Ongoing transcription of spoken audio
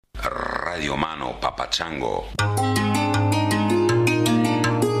Radio Mano Papachango.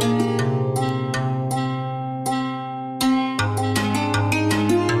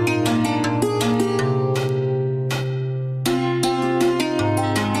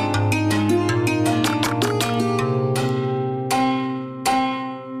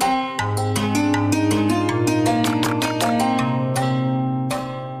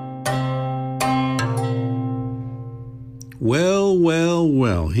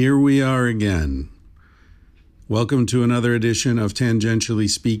 Well, here we are again. Welcome to another edition of Tangentially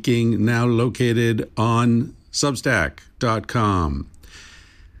Speaking, now located on Substack.com.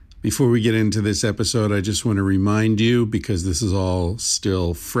 Before we get into this episode, I just want to remind you, because this is all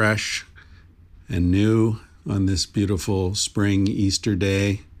still fresh and new on this beautiful spring Easter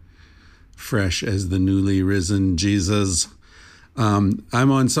day, fresh as the newly risen Jesus. I'm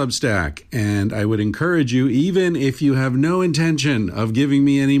on Substack, and I would encourage you, even if you have no intention of giving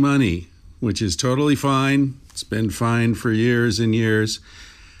me any money, which is totally fine. It's been fine for years and years.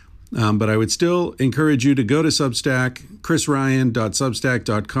 But I would still encourage you to go to Substack,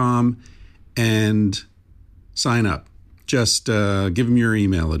 chrisryan.substack.com, and sign up. Just give them your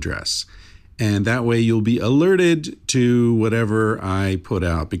email address. And that way you'll be alerted to whatever I put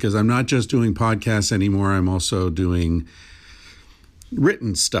out, because I'm not just doing podcasts anymore. I'm also doing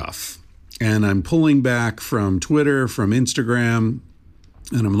written stuff, and I'm pulling back from Twitter, from Instagram,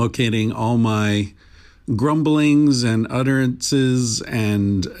 and I'm locating all my grumblings and utterances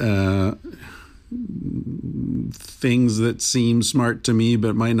and things that seem smart to me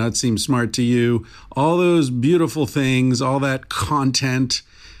but might not seem smart to you. All those beautiful things, all that content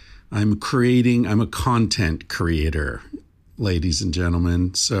I'm creating. I'm a content creator, ladies and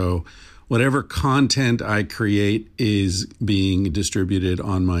gentlemen. So whatever content I create is being distributed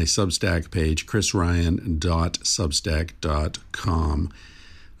on my Substack page, chrisryan.substack.com.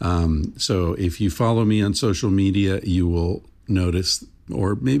 So if you follow me on social media, you will notice,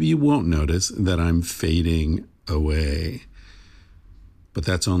 or maybe you won't notice, that I'm fading away. But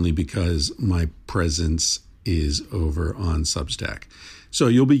that's only because my presence is over on Substack. So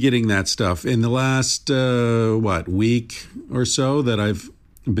you'll be getting that stuff. In the last, week or so that I've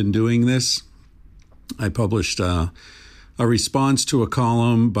been doing this, I published a response to a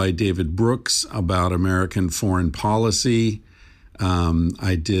column by David Brooks about American foreign policy.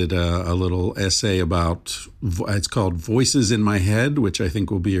 I did a little essay about, it's called Voices in My Head, which I think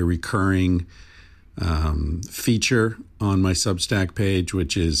will be a recurring feature on my Substack page,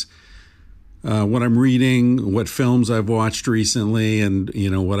 which is what I'm reading, what films I've watched recently, and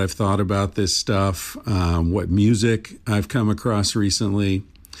what I've thought about this stuff, what music I've come across recently.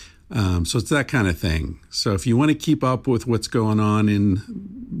 So it's that kind of thing. So if you want to keep up with what's going on in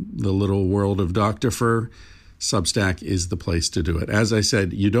the little world of Dr. Fur, Substack is the place to do it. As I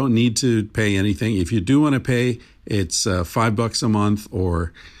said, you don't need to pay anything. If you do want to pay, it's $5 a month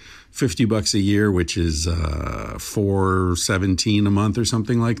or $50 a year, which is $4.17 a month or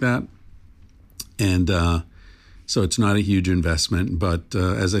something like that. And so it's not a huge investment, but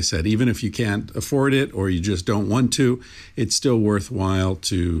as I said, even if you can't afford it or you just don't want to, it's still worthwhile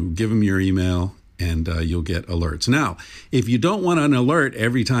to give them your email, and you'll get alerts. Now, if you don't want an alert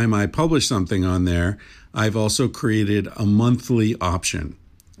every time I publish something on there, I've also created a monthly option,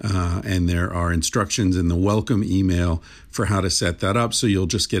 and there are instructions in the welcome email for how to set that up. So you'll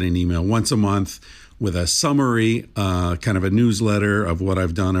just get an email once a month with a summary, kind of a newsletter of what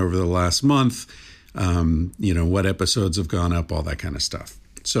I've done over the last month. What episodes have gone up, all that kind of stuff.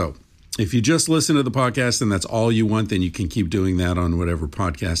 So if you just listen to the podcast and that's all you want, then you can keep doing that on whatever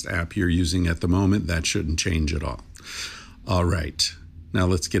podcast app you're using at the moment. That shouldn't change at all. All right. Now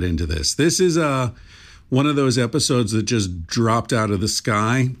let's get into this. This is one of those episodes that just dropped out of the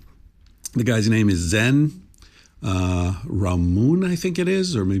sky. The guy's name is Zen Ramoun, I think it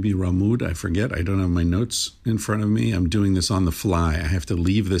is, or maybe Ramoud, I forget. I don't have my notes in front of me. I'm doing this on the fly. I have to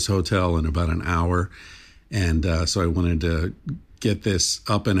leave this hotel in about an hour, and so I wanted to get this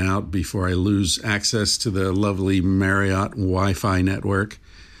up and out before I lose access to the lovely Marriott Wi-Fi network.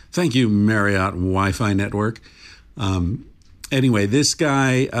 Thank you, Marriott Wi-Fi network. Anyway, this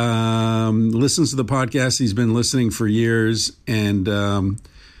guy listens to the podcast. He's been listening for years, and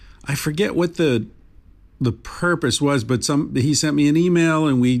I forget what the purpose was, but he sent me an email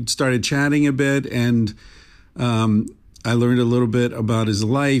and we started chatting a bit, and I learned a little bit about his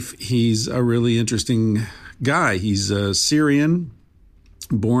life. He's a really interesting guy. He's a Syrian,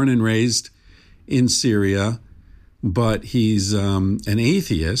 born and raised in Syria, but he's an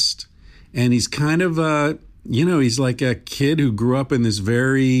atheist, and he's kind of he's like a kid who grew up in this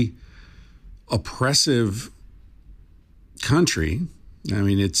very oppressive country, I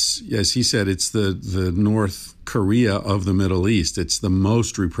mean, it's, as he said, it's the North Korea of the Middle East. It's the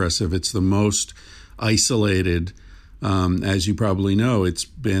most repressive. It's the most isolated. As you probably know, it's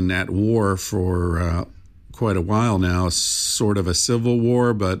been at war for quite a while now, sort of a civil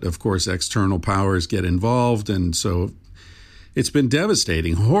war, but of course external powers get involved. And so it's been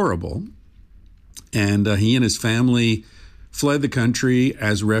devastating, horrible. And he and his family fled the country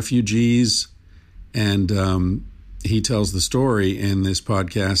as refugees. And he tells the story in this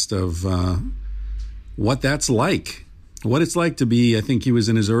podcast of what that's like, what it's like to be, I think he was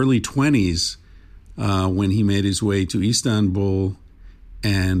in his early 20s when he made his way to Istanbul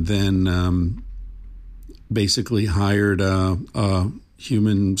and then basically hired a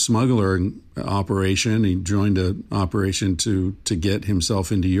human smuggler operation. He joined an operation to get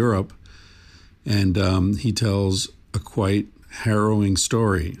himself into Europe. And he tells a quite harrowing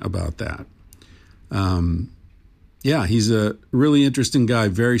story about that. Yeah, he's a really interesting guy,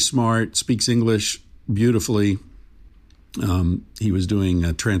 very smart, speaks English beautifully. He was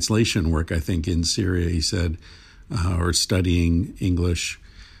doing translation work, I think, in Syria, he said, or studying English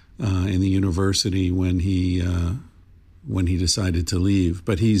in the university when he decided to leave.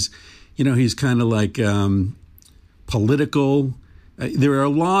 But he's kind of like political. There are a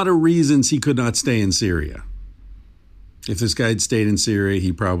lot of reasons he could not stay in Syria. If this guy had stayed in Syria,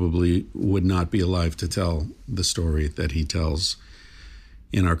 he probably would not be alive to tell the story that he tells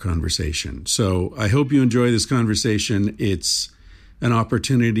in our conversation. So I hope you enjoy this conversation. It's an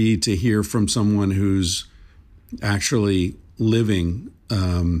opportunity to hear from someone who's actually living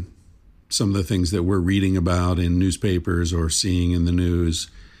some of the things that we're reading about in newspapers or seeing in the news.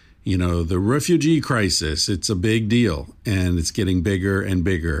 You know, the refugee crisis, it's a big deal, and it's getting bigger and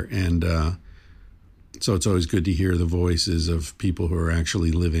bigger. And so it's always good to hear the voices of people who are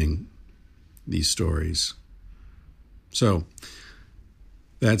actually living these stories. So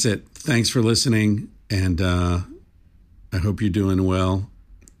that's it. Thanks for listening, and I hope you're doing well.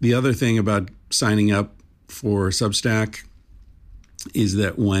 The other thing about signing up for Substack is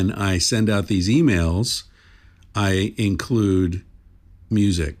that when I send out these emails, I include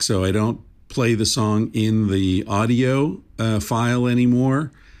music. So I don't play the song in the audio file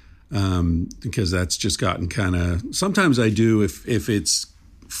anymore. Because that's just gotten kind of, sometimes I do if it's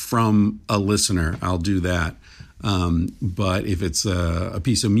from a listener, I'll do that. But if it's a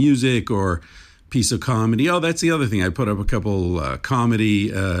piece of music or piece of comedy, that's the other thing. I put up a couple comedy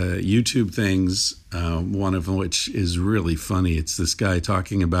YouTube things, one of which is really funny. It's this guy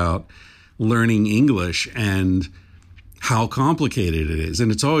talking about learning English and how complicated it is.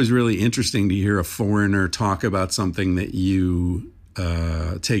 And it's always really interesting to hear a foreigner talk about something that you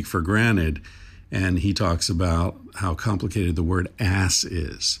take for granted. And he talks about how complicated the word ass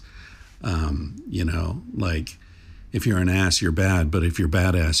is. Like if you're an ass, you're bad, but if you're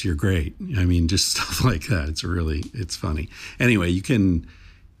badass, you're great. I mean, just stuff like that. It's funny. Anyway, you can,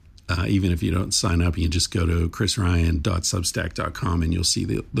 even if you don't sign up, you can just go to chrisryan.substack.com and you'll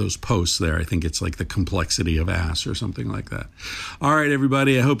see those posts there. I think it's like the complexity of ass or something like that. All right,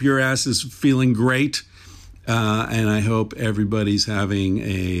 everybody. I hope your ass is feeling great. And I hope everybody's having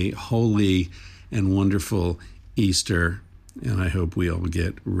a holy and wonderful Easter. And I hope we all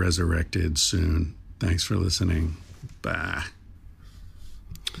get resurrected soon. Thanks for listening. Bye.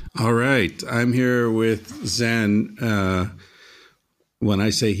 All right. I'm here with Zen. When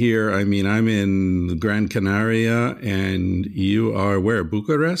I say here, I mean I'm in Gran Canaria, and you are where?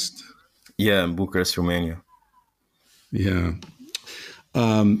 Bucharest? Yeah, Bucharest, Romania. Yeah.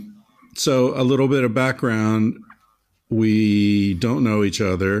 So a little bit of background. We don't know each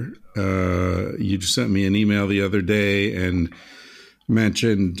other. You just sent me an email the other day and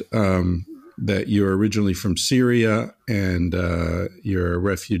mentioned that you're originally from Syria and you're a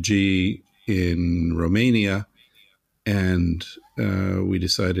refugee in Romania. And we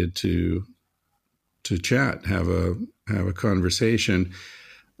decided to chat, have a conversation.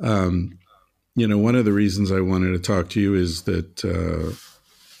 One of the reasons I wanted to talk to you is that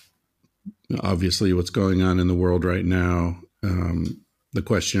obviously what's going on in the world right now, the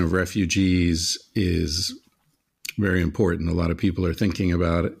question of refugees is very important. A lot of people are thinking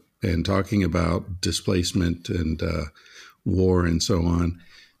about it and talking about displacement and war and so on.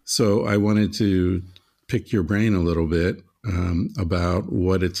 So I wanted to pick your brain a little bit about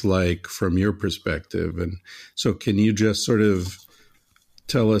what it's like from your perspective. And so can you just sort of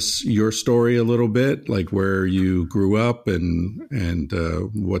tell us your story a little bit, like where you grew up and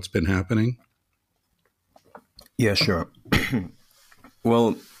what's been happening? Yeah, sure.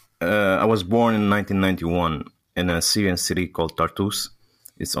 Well, I was born in 1991 in a Syrian city called Tartus.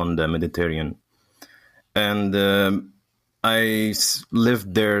 It's on the Mediterranean. And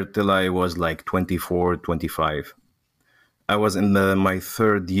lived there till I was like 24, 25. I was in my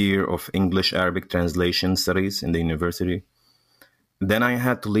third year of English Arabic translation studies in the university. Then I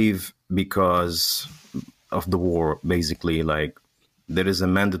had to leave because of the war, basically. Like, there is a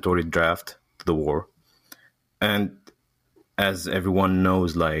mandatory draft to the war. And as everyone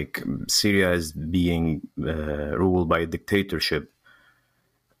knows, like, Syria is being ruled by a dictatorship.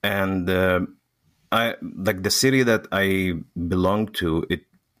 And the city that I belong to,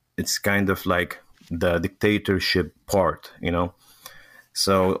 it's kind of like the dictatorship part, you know.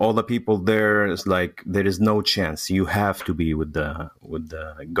 So all the people there is like, there is no chance. You have to be with the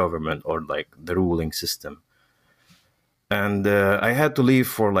government or like the ruling system. And I had to leave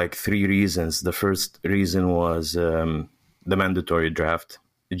for like 3 reasons. The first reason was the mandatory draft.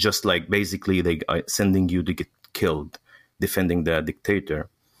 It's just like basically they are sending you to get killed defending the dictator.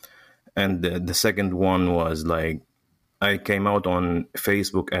 And the second one was like, I came out on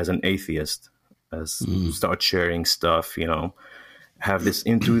Facebook as an atheist, start sharing stuff, you know, have this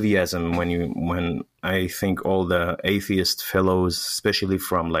enthusiasm when I think all the atheist fellows, especially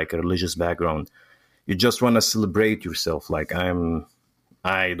from like a religious background, you just want to celebrate yourself. Like,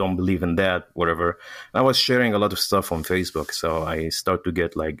 I don't believe in that, whatever. I was sharing a lot of stuff on Facebook, so I start to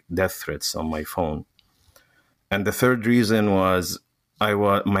get like death threats on my phone. And the third reason was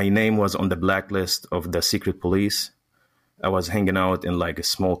my name was on the blacklist of the secret police. I was hanging out in like a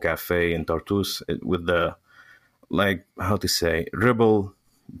small cafe in Tartus with the, like, how to say, rebel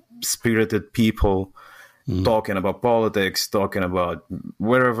spirited people talking about politics, talking about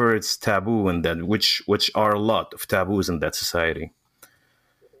wherever it's taboo, and that which are a lot of taboos in that society.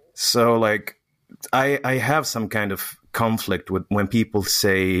 So like, I have some kind of conflict with when people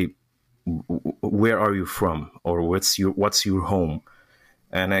say, where are you from, or what's your home?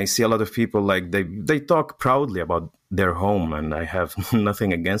 And I see a lot of people like they talk proudly about their home, and I have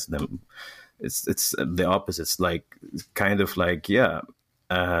nothing against them. It's the opposite. It's like kind of like, yeah,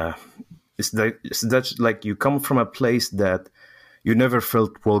 it's that like you come from a place that you never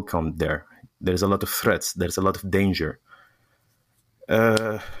felt welcome there. There's a lot of threats. There's a lot of danger.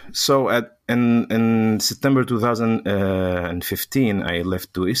 So in September 2015, I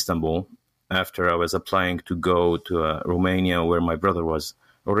left to Istanbul after I was applying to go to Romania, where my brother was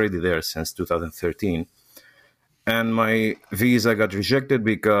already there since 2013. And my visa got rejected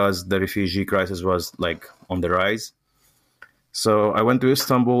because the refugee crisis was like on the rise. So I went to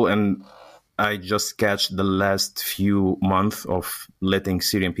Istanbul, and I just catch the last few months of letting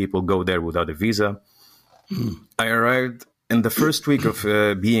Syrian people go there without a visa. I arrived in the first week of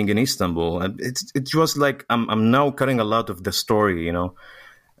being in Istanbul, and it was like I'm now cutting a lot of the story, you know.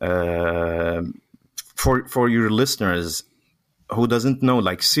 For your listeners who doesn't know,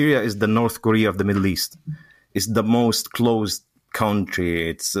 like, Syria is the North Korea of the Middle East. It's the most closed country.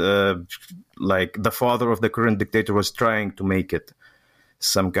 It's like the father of the current dictator was trying to make it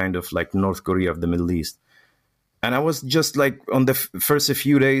some kind of like North Korea of the Middle East. And I was just like, on the first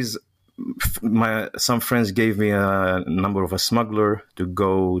few days, some friends gave me a number of a smuggler to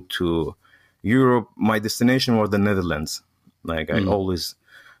go to Europe. My destination was the Netherlands. Like, I always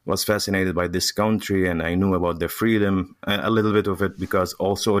was fascinated by this country, and I knew about the freedom, a little bit of it because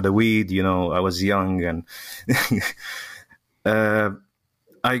also the weed, you know, I was young, and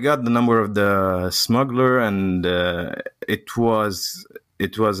I got the number of the smuggler, and it was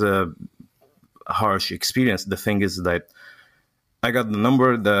a harsh experience. The thing is that I got the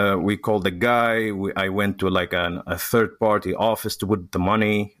number, we called the guy, I went to like a third party office to put the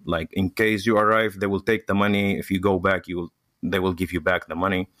money, like, in case you arrive, they will take the money. If you go back, they will give you back the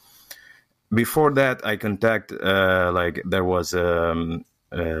money. Before that, I contact like, there was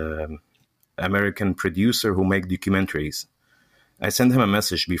American producer who make documentaries. I sent him a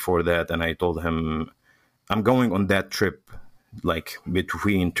message before that, and I told him I'm going on that trip, like,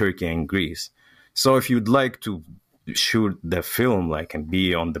 between Turkey and Greece. So if you'd like to shoot the film, like, and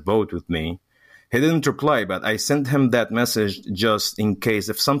be on the boat with me. He didn't reply, but I sent him that message just in case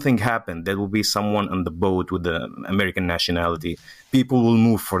if something happened, there will be someone on the boat with the American nationality. People will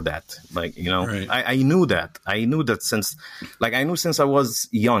move for that. Like, you know, right. I knew that. I knew that since I was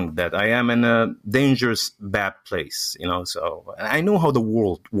young, that I am in a dangerous, bad place, you know. So I know how the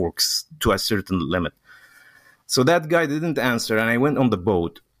world works to a certain limit. So that guy didn't answer, and I went on the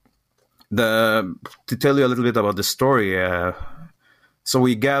boat. To tell you a little bit about the story, so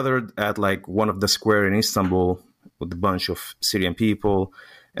we gathered at like one of the square in Istanbul with a bunch of Syrian people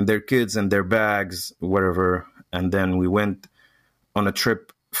and their kids and their bags, wherever. And then we went on a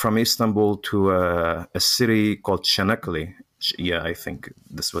trip from Istanbul to a city called Çanakkale. Yeah, I think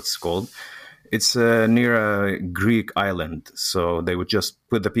that's what it's called. It's near a Greek island. So they would just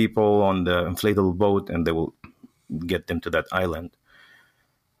put the people on the inflatable boat and they will get them to that island.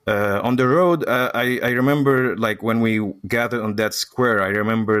 On the road, I remember like when we gathered on that square, I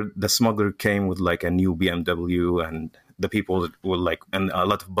remember the smuggler came with like a new BMW and the people were like, and a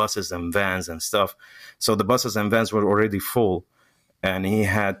lot of buses and vans and stuff. So the buses and vans were already full and he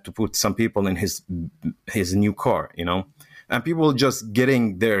had to put some people in his new car, you know, and people just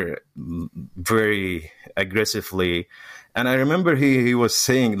getting there very aggressively. And I remember he was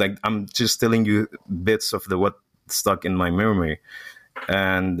saying like, I'm just telling you bits of what stuck in my memory.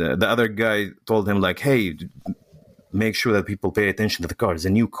 And the other guy told him like, hey, make sure that people pay attention to the car. It's a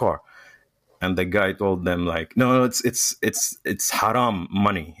new car. And the guy told them like, no, it's haram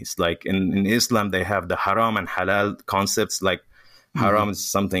money. It's like in Islam, they have the haram and halal concepts. Like haram is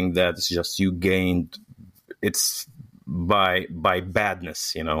something that's just you gained. It's by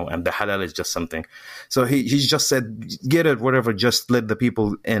badness, you know, and the halal is just something. So he just said, get it, whatever, just let the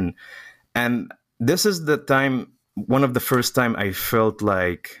people in. And this is the time, one of the first time I felt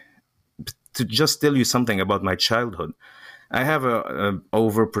like, to just tell you something about my childhood. I have a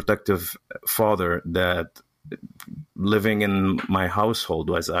overprotective father that living in my household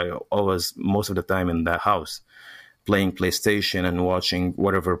was I always most of the time in the house playing PlayStation and watching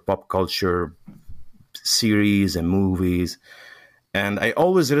whatever pop culture series and movies. And I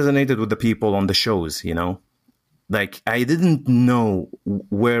always resonated with the people on the shows, you know, like I didn't know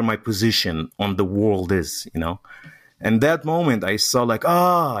where my position on the world is, you know. And that moment I saw like,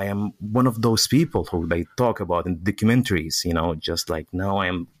 I am one of those people who they talk about in documentaries, you know, just like now I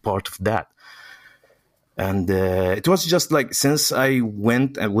am part of that. And it was just like, since I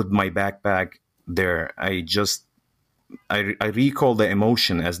went with my backpack there, I recall the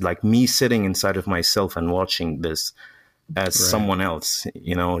emotion as like me sitting inside of myself and watching this as someone else,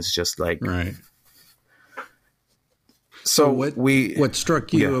 you know, it's just like. Right. So what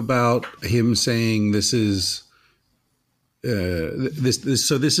struck you about him saying this is, this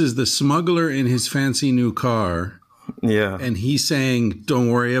is the smuggler in his fancy new car. Yeah. And he's saying,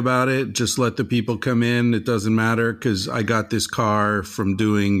 don't worry about it. Just let the people come in. It doesn't matter because I got this car from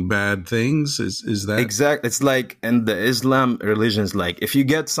doing bad things. Is that? Exactly. It's like in the Islam religions, like if you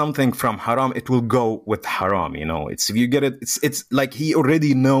get something from haram, it will go with haram, you know. If you get it, it's like he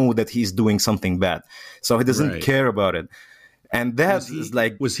already know that he's doing something bad. So he doesn't care about it. And that is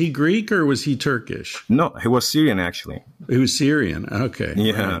like... Was he Greek or was he Turkish? No, he was Syrian, actually. He was Syrian. Okay.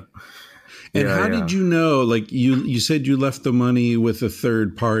 Yeah. Right. And how did you know, like you said you left the money with a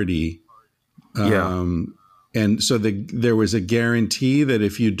third party. And so there was a guarantee that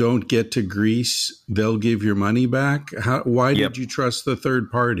if you don't get to Greece, they'll give your money back. Why did you trust the third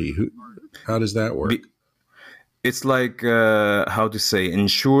party? How does that work? It's like, how to say,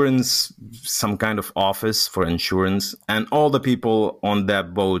 insurance, some kind of office for insurance. And all the people on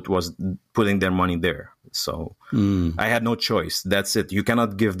that boat was putting their money there. So I had no choice. That's it. You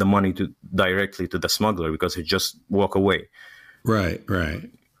cannot give the money directly to the smuggler because he just walk away. Right.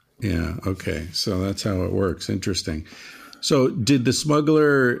 Yeah. Okay. So that's how it works. Interesting. So did the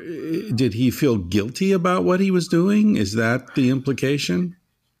smuggler, did he feel guilty about what he was doing? Is that the implication?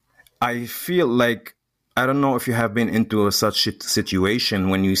 I feel like, I don't know if you have been into such a situation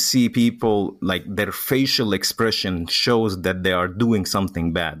when you see people like their facial expression shows that they are doing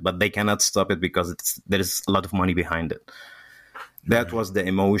something bad, but they cannot stop it because there is a lot of money behind it. That was the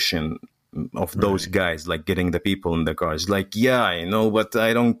emotion of those guys, like getting the people in the cars. Like, yeah, I know, but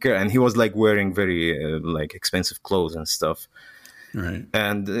I don't care. And he was like wearing very like expensive clothes and stuff. Right.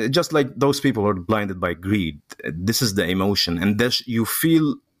 And just like those people are blinded by greed. This is the emotion. And you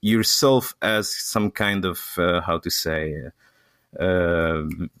feel yourself as some kind of how to say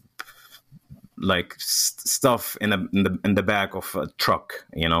like stuff in the back of a truck,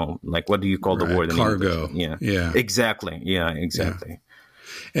 you know, like what do you call the word? Cargo. Yeah. Exactly. Yeah.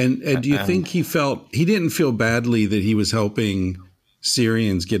 And do you think he didn't feel badly that he was helping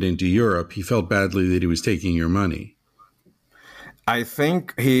Syrians get into Europe? He felt badly that he was taking your money. I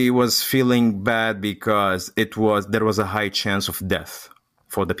think he was feeling bad because there was a high chance of death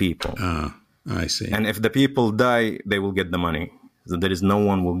for the people. I see. And if the people die, they will get the money. So there is no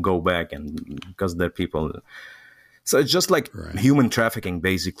one will go back, and because they're people. So it's just like human trafficking,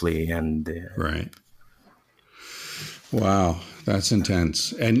 basically. And right. Wow, that's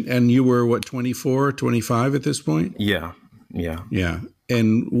intense. And you were what, 24, 25 at this point? Yeah.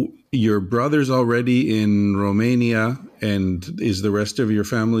 And your brother's already in Romania, and is the rest of your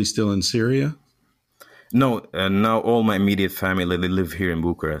family still in Syria? No, now all my immediate family, they live here in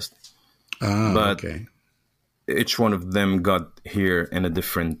Bucharest. But okay. each one of them got here in a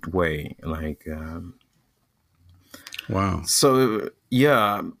different way. Like, Wow. so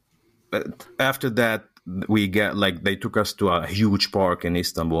yeah, but after that, we get like they took us to a huge park in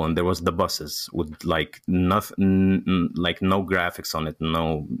Istanbul, and there was the buses with like nothing, like no graphics on it,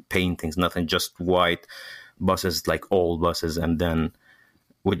 no paintings, nothing, just white buses, like old buses, and then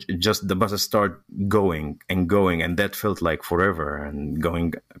which just the buses start going and going, and that felt like forever, and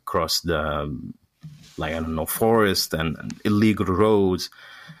going across the, like, I don't know, forest and illegal roads.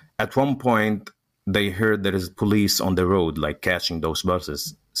 At one point, they heard there is police on the road, like catching those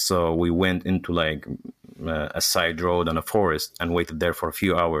buses. So we went into like a side road and a forest and waited there for a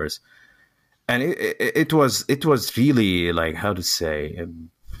few hours. And it was really, like, how to say,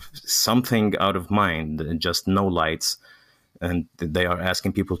 something out of mind, just no lights. And they are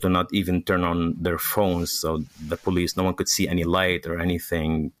asking people to not even turn on their phones. So the police, no one could see any light or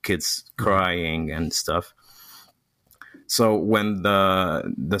anything, kids crying and stuff. So when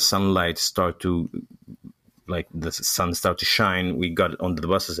the sunlight start to, like the sun start to shine, we got onto the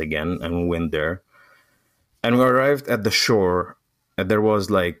buses again and we went there. And we arrived at the shore, and there was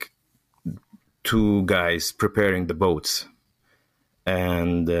like two guys preparing the boats.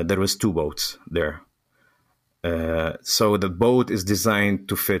 And there was two boats there. So the boat is designed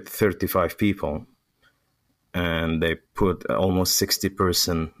to fit 35 people. And they put almost 60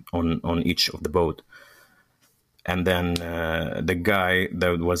 person on each of the boat. And then the guy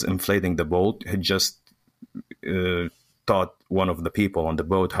that was inflating the boat had just taught one of the people on the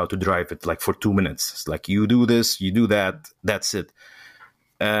boat how to drive it, like for 2 minutes. It's like, you do this, you do that, that's it.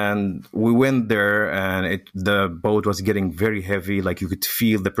 And we went there, and the boat was getting very heavy. Like you could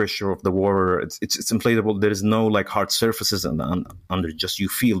feel the pressure of the water. It's inflatable. There is no like hard surfaces under. Just you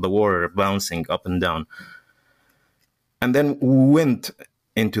feel the water bouncing up and down. And then we went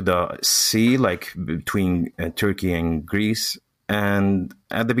into the sea, like between Turkey and Greece. And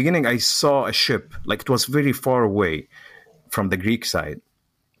at the beginning, I saw a ship, like it was very far away from the Greek side.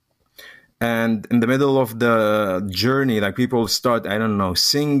 And in the middle of the journey, like people start, I don't know,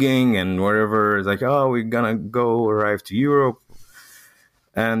 singing and whatever. It's like, oh, we're gonna go arrive to Europe.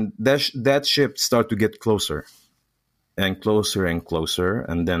 And that ship started to get closer and closer and closer.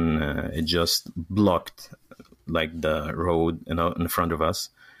 And then it just blocked like the road, in front of us.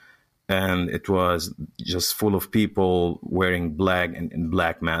 And it was just full of people wearing black and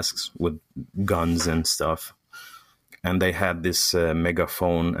black masks with guns and stuff. And they had this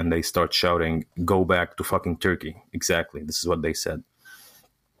megaphone, and they start shouting, "Go back to fucking Turkey." Exactly. This is what they said.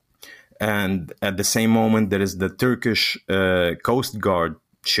 And at the same moment, there is the Turkish Coast Guard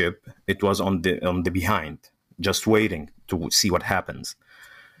ship. It was on the behind, just waiting to see what happens.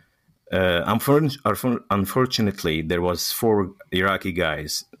 Unfortunately, there was 4 Iraqi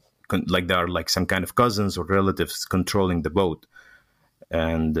guys, like they are like some kind of cousins or relatives, controlling the boat.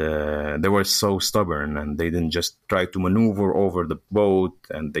 And they were so stubborn, and they didn't just try to maneuver over the boat,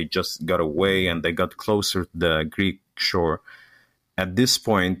 and they just got away, and they got closer to the Greek shore. At this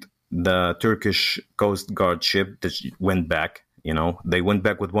point, the Turkish Coast Guard ship went back. They went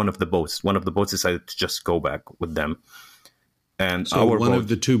back with one of the boats. One of the boats decided to just go back with them. And so our one boat, of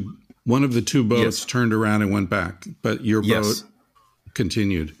the two boats yes, turned around and went back, but your boat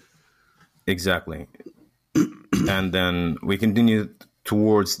continued. Exactly. And then we continued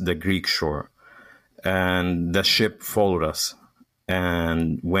towards the Greek shore, and the ship followed us.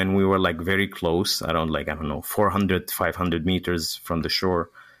 And when we were like very close, I don't know, 400, 500 meters from the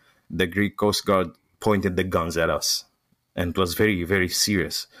shore, the Greek Coast Guard pointed the guns at us, and it was very, very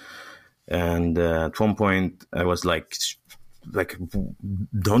serious. And at one point I was like,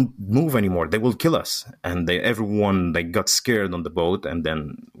 don't move anymore, they will kill us. And everyone got scared on the boat. And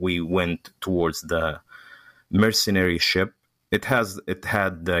then we went towards the mercenary ship. It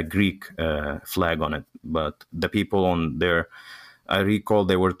had the Greek flag on it, but the people on there, I recall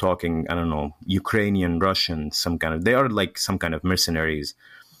they were talking, I don't know, Ukrainian, Russian, they are like some kind of mercenaries.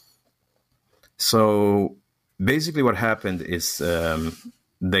 So basically what happened is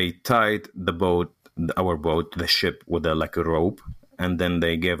they tied our boat, the ship, with a rope, and then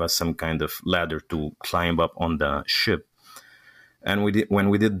they gave us some kind of ladder to climb up on the ship. And when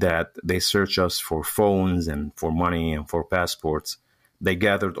we did that, they searched us for phones and for money and for passports. They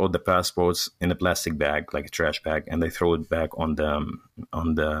gathered all the passports in a plastic bag, like a trash bag, and they throw it back on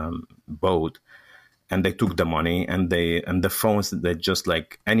the boat. And they took the money and the phones. They just,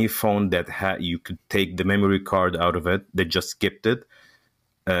 like any phone that you could take the memory card out of it, they just skipped it.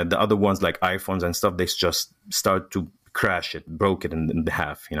 The other ones, like iPhones and stuff, they just started to crash it, broke it in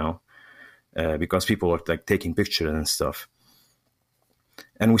half, because people were like taking pictures and stuff.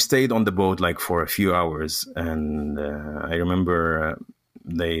 And we stayed on the boat like for a few hours. And I remember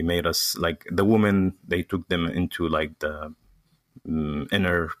they made us, like, the women, they took them into like the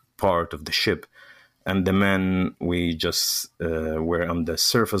inner part of the ship. And the men, we just were on the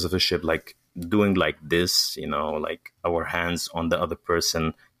surface of the ship, like doing like this, you know, like our hands on the other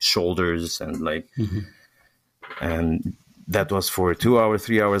person's shoulders, and like, and that was for 2 hours,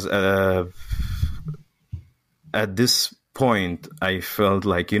 3 hours. At this point, I felt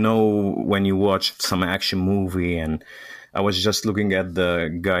like, you know, when you watch some action movie, and I was just looking at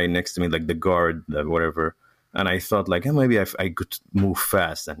the guy next to me, like the guard, whatever. And I thought, like, maybe if I could move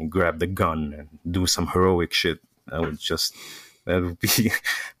fast and grab the gun and do some heroic shit, that would be.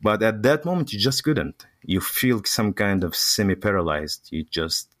 But at that moment, you just couldn't. You feel some kind of semi-paralyzed. You're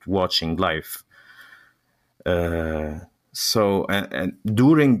just watching life. So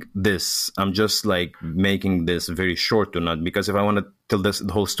during this, I'm just like making this very short to not, because if I want to tell this,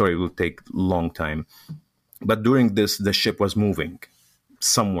 the whole story will take a long time. But during this, the ship was moving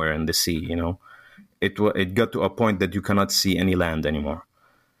somewhere in the sea, you know. It got to a point that you cannot see any land anymore.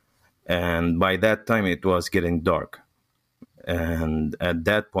 And by that time, it was getting dark. And at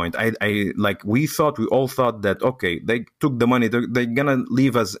that point, we all thought that, okay, they took the money, they're going to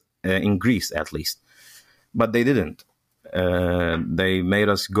leave us in Greece at least. But they didn't. They made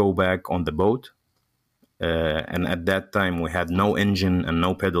us go back on the boat. And at that time, we had no engine and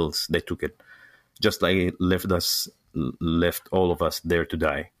no pedals. They took it. Just like left all of us there to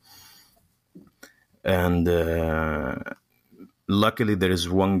die. And luckily, there is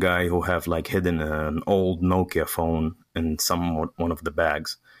one guy who have like hidden an old Nokia phone in one of the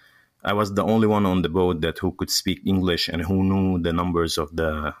bags. I was the only one on the boat who could speak English and who knew the numbers of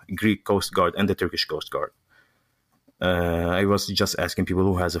the Greek Coast Guard and the Turkish Coast Guard. I was just asking people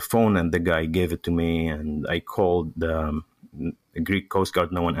who has a phone, and the guy gave it to me, and I called the Greek Coast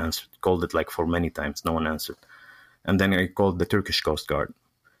Guard. No one answered. Called it like for many times. No one answered. And then I called the Turkish Coast Guard.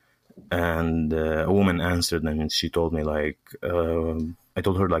 And a woman answered, and she told me, like, I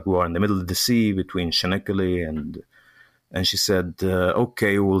told her, like, we are in the middle of the sea between Çanakkale and she said,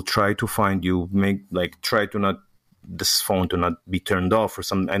 okay, we'll try to find you. Try to not, this phone to not be turned off or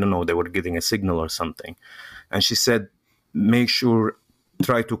something. I don't know, they were getting a signal or something. And she said, make sure,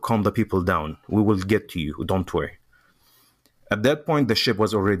 try to calm the people down. We will get to you, don't worry. At that point, the ship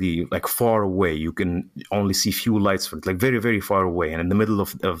was already like far away. You can only see few lights from it, like very, very far away, and in the middle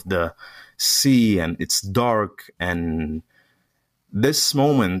of the sea, and it's dark. And this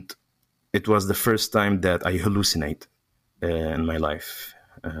moment, it was the first time that I hallucinate in my life,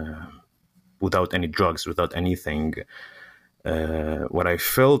 without any drugs, without anything. What I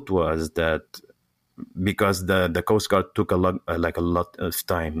felt was that because the Coast Guard took a lot of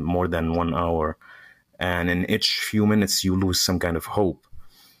time, more than 1 hour. And in each few minutes, you lose some kind of hope.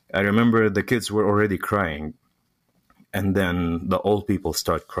 I remember the kids were already crying. And then the old people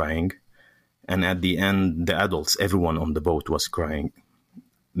start crying. And at the end, the adults, everyone on the boat was crying.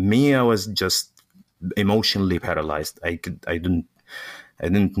 Me, I was just emotionally paralyzed. I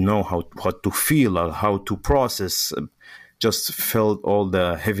didn't know what to feel or how to process. Just felt all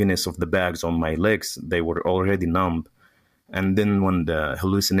the heaviness of the bags on my legs. They were already numb. And then when the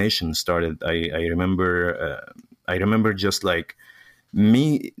hallucination started, I remember just like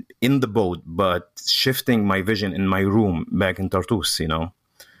me in the boat, but shifting my vision in my room back in Tartus, you know.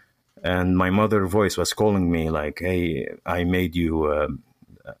 And my mother's voice was calling me like, hey, I made you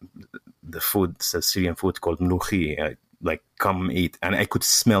the food, the Syrian food called mlouhi, like come eat. And I could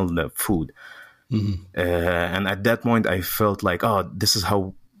smell the food. Mm-hmm. And at that point, I felt like, oh, this is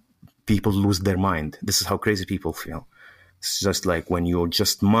how people lose their mind. This is how crazy people feel. It's just like when your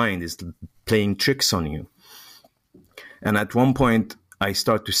just mind is playing tricks on you. And at one point, I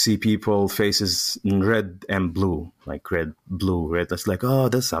start to see people faces in red and blue, like red, blue, red. That's like, oh,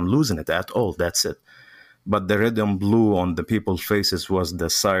 I'm losing it at all. That's it. But the red and blue on the people's faces was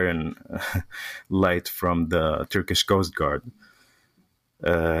the siren light from the Turkish Coast Guard.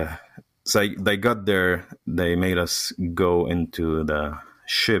 So they got there. They made us go into the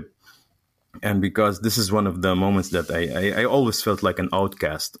ship. And because this is one of the moments that I always felt like an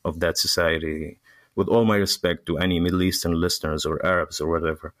outcast of that society, with all my respect to any Middle Eastern listeners or Arabs or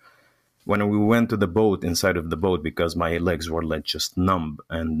whatever. When we went to the boat, inside of the boat, because my legs were like just numb,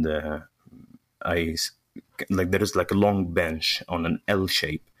 and there is like a long bench on an L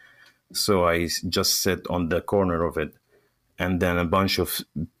shape. So I just sat on the corner of it, and then a bunch of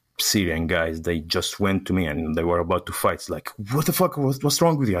Syrian guys, they just went to me and they were about to fight. It's like, what the fuck? What's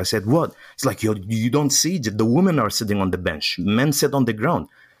wrong with you? I said, what? It's like, you don't see the women are sitting on the bench. Men sit on the ground.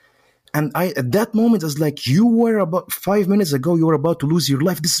 And I, at that moment, I was like, you were about 5 minutes ago, you were about to lose your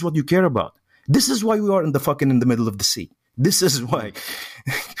life. This is what you care about. This is why we are in the middle of the sea. This is why.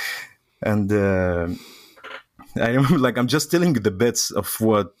 And I remember, like, I'm just telling you the bits of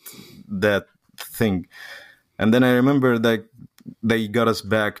what that thing. And then I remember that they got us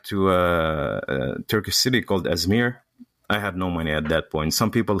back to a Turkish city called Izmir. I had no money at that point.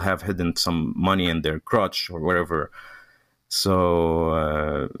 Some people have hidden some money in their crotch or wherever.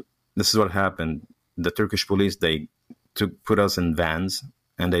 So this is what happened. The Turkish police, they put us in vans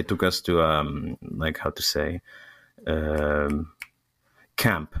and they took us to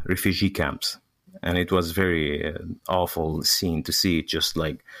camp, refugee camps. And it was very awful scene to see, just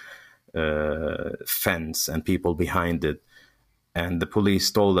like fence and people behind it. And the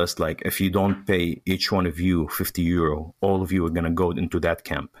police told us, like, if you don't pay each one of you 50 euro, all of you are going to go into that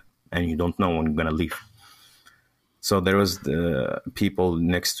camp and you don't know when you're going to leave. So there was the people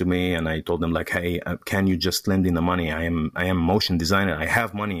next to me and I told them, like, hey, can you just lend in the money? I am a motion designer. I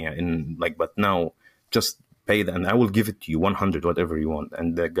have money but now just pay and I will give it to you 100, whatever you want.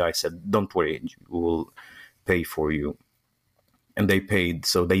 And the guy said, don't worry, we will pay for you. And they paid.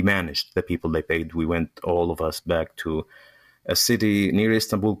 So they managed, the people they paid. We went, all of us, back to a city near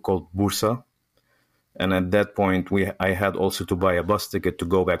Istanbul called Bursa. And at that point, I had also to buy a bus ticket to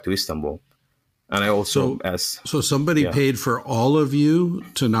go back to Istanbul. And I also So somebody paid for all of you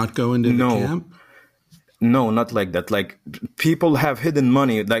to not go into the camp? No, not like that. Like, people have hidden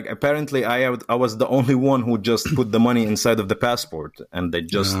money. Like, apparently I was the only one who just put the money inside of the passport. And they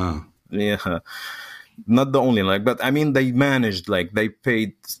just, not the only, like, but I mean, they managed, like, they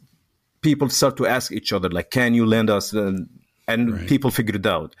paid. People start to ask each other, like, can you lend us? And right. People figured it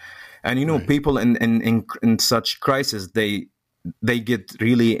out. And, you know, right. People in such crisis, they get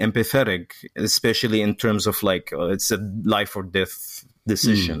really empathetic, especially in terms of, like, it's a life or death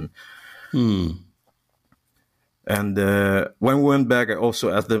decision. And when we went back, I also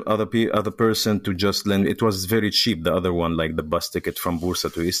asked the other person to just lend. It was very cheap, the other one, like the bus ticket from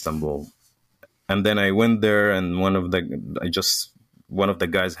Bursa to Istanbul. And then I went there, and one of the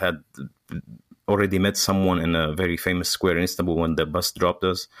guys had already met someone in a very famous square in Istanbul when the bus dropped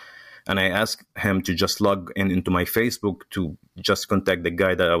us. And I asked him to just log into my Facebook to just contact the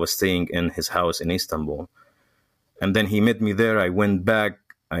guy that I was staying in his house in Istanbul. And then he met me there. I went back.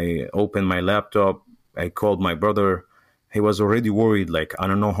 I opened my laptop. I called my brother. He was already worried. Like, I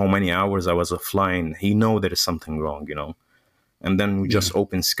don't know how many hours I was offline. He know there is something wrong, you know. And then we just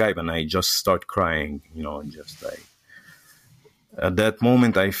opened Skype and I just start crying, you know, just like. At that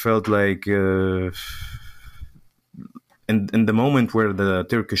moment, I felt like... In the moment where the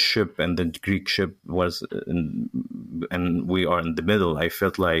Turkish ship and the Greek ship was, and we are in the middle, I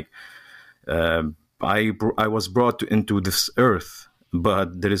felt like I was brought into this earth,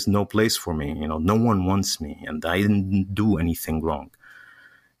 but there is no place for me. You know, no one wants me, and I didn't do anything wrong.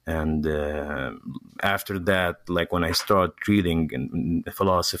 And after that, like when I started reading in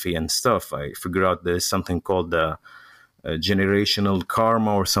philosophy and stuff, I figured out there's something called the generational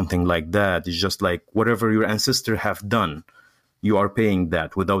karma or something like that. It's just like whatever your ancestors have done, you are paying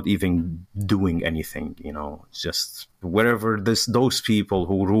that without even doing anything. You know, it's just wherever those people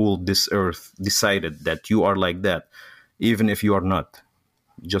who ruled this earth decided that you are like that, even if you are not,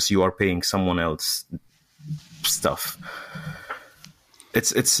 just you are paying someone else stuff.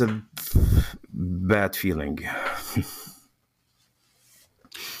 It's a bad feeling.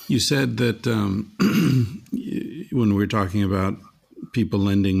 You said that when we were talking about people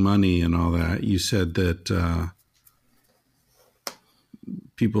lending money and all that, you said that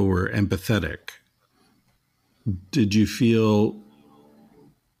people were empathetic. Did you feel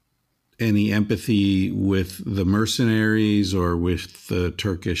any empathy with the mercenaries or with the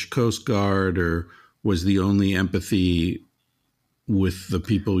Turkish Coast Guard, or was the only empathy with the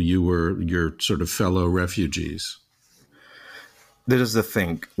people your sort of fellow refugees? This is the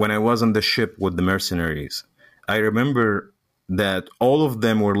thing. When I was on the ship with the mercenaries, I remember that all of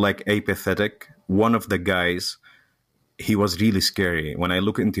them were like apathetic. One of the guys, he was really scary. When I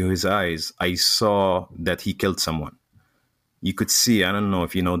look into his eyes, I saw that he killed someone. You could see, I don't know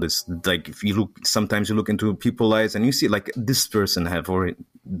if you know this, like if you look, sometimes you look into people's eyes and you see like this person have already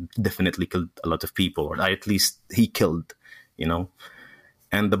definitely killed a lot of people, or at least he killed, you know.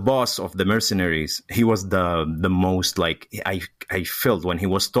 And the boss of the mercenaries, he was the most like, I felt when he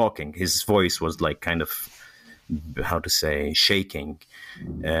was talking, his voice was like kind of, how to say, shaking.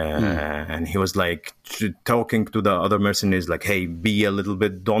 And he was like talking to the other mercenaries like, hey, be a little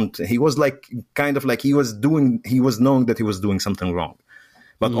bit, he was like, kind of like he was knowing that he was doing something wrong.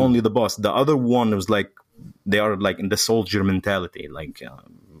 But only the boss. The other one was like, they are like in the soldier mentality, like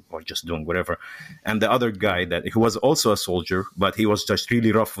or just doing whatever. And the other guy that he was also a soldier, but he was just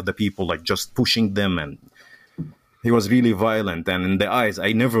really rough with the people, like just pushing them, and he was really violent. And in the eyes,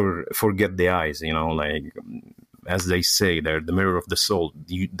 I never forget the eyes, like as they say, they're the mirror of the soul.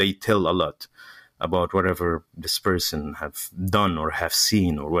 They tell a lot about whatever this person have done or have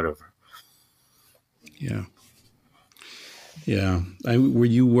seen or whatever. Yeah. Yeah. Were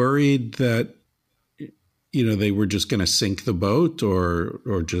you worried that, they were just going to sink the boat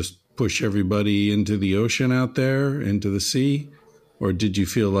or just push everybody into the ocean out there, into the sea? Or did you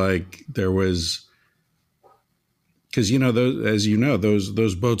feel like there was, because,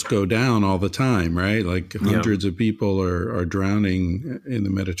 those boats go down all the time, right? Like hundreds of people are drowning in the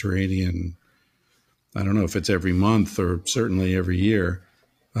Mediterranean. I don't know if it's every month or certainly every year.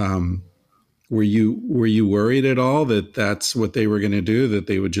 Were you worried at all that that's what they were going to do, that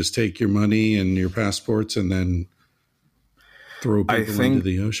they would just take your money and your passports and then throw people into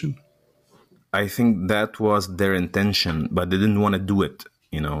the ocean? I think that was their intention, but they didn't want to do it,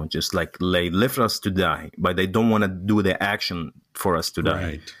 just like they left us to die, but they don't want to do the action for us to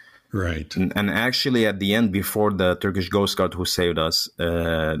die. Right. And actually at the end, before the Turkish Coast Guard who saved us,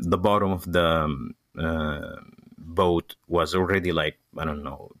 the bottom of the boat was already like, I don't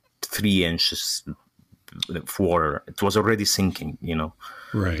know, 3 inches of water. It was already sinking,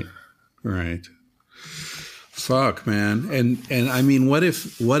 Right. Fuck, man. And I mean, what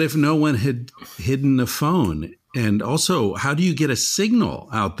if no one had hidden a phone? And also, how do you get a signal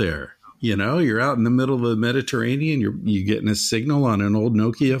out there? You're out in the middle of the Mediterranean. You're getting a signal on an old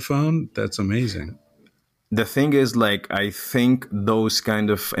Nokia phone. That's amazing. The thing is, like, I think those kind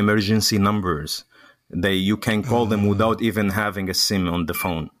of emergency numbers, you can call them without even having a SIM on the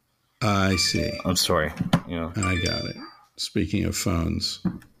phone. I see. I'm sorry. I got it. Speaking of phones.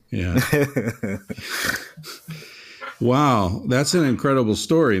 Yeah. Wow. That's an incredible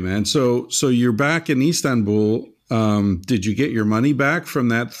story, man. So you're back in Istanbul. Did you get your money back from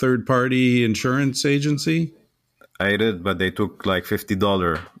that third-party insurance agency? I did, but they took like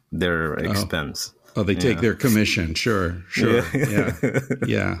 $50 their expense. Oh, they take their commission. Sure.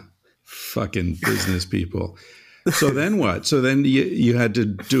 Yeah. Fucking business people. So then what? So then you had to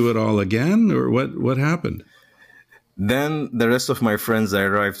do it all again, or what happened? Then the rest of my friends, I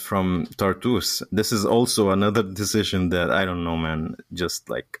arrived from Tartus. This is also another decision that I don't know, man. Just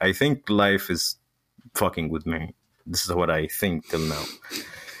like, I think life is fucking with me. This is what I think till now.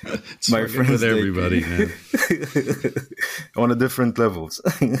 My friends with everybody, man. On a different levels.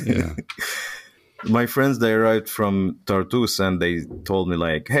 Yeah. My friends, they arrived from Tartus and they told me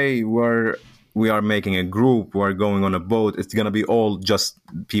like, hey, we are making a group. We're going on a boat. It's going to be all just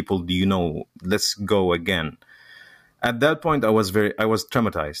people let's go again. At that point, I was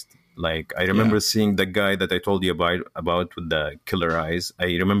traumatized. Like, I remember seeing the guy that I told you about with the killer eyes. I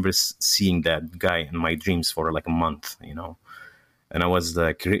remember seeing that guy in my dreams for like a month, and I was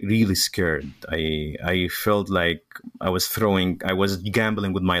like really scared. I felt like I was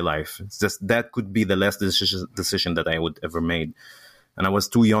gambling with my life. It's just that could be the last decision that I would ever made. And I was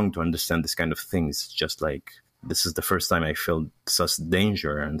too young to understand this kind of things. Just like, this is the first time I felt such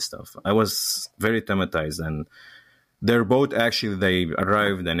danger and stuff. I was very traumatized. And their boat, actually, they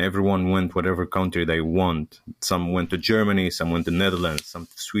arrived and everyone went whatever country they want. Some went to Germany, some went to Netherlands, some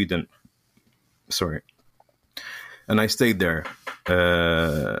to Sweden. Sorry. And I stayed there.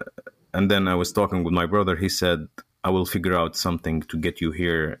 And then I was talking with my brother. He said, I will figure out something to get you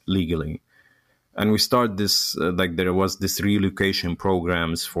here legally. And we started this, there was this relocation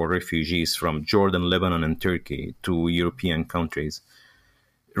programs for refugees from Jordan, Lebanon, and Turkey to European countries.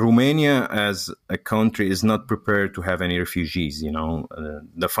 Romania as a country is not prepared to have any refugees,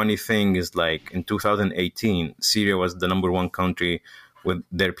 The funny thing is, like, in 2018, Syria was the number 1 country with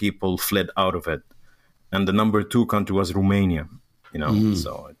their people fled out of it. And the number 2 country was Romania,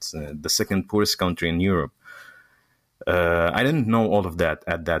 So it's the second poorest country in Europe. I didn't know all of that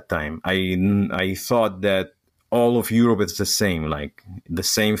at that time. I thought that all of Europe is the same. Like, the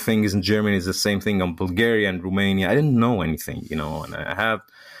same thing is in Germany, is the same thing in Bulgaria and Romania. I didn't know anything, and I have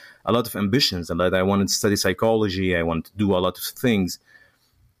a lot of ambitions. And I wanted to study psychology. I wanted to do a lot of things.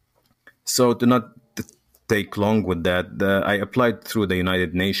 So to not take long with that, I applied through the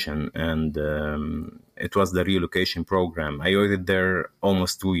United Nations, and it was the relocation program. I waited there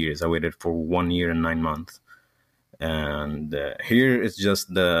almost 2 years. I waited for 1 year and 9 months. And here it's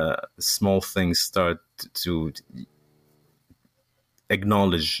just the small things start to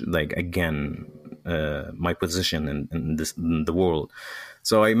acknowledge, like, again, my position in the world.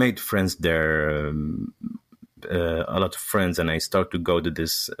 So I made friends there, a lot of friends, and I start to go to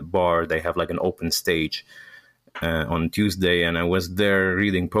this bar. They have like an open stage, on Tuesday, and I was there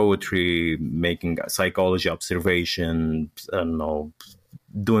reading poetry, making psychology observations, I don't know,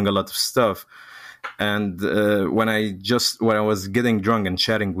 doing a lot of stuff. And when I was getting drunk and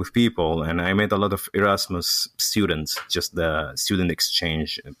chatting with people, and I met a lot of Erasmus students, just the student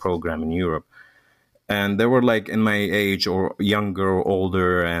exchange program in Europe. And they were like in my age or younger or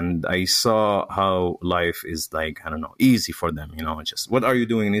older. And I saw how life is like, I don't know, easy for them, you know, just what are you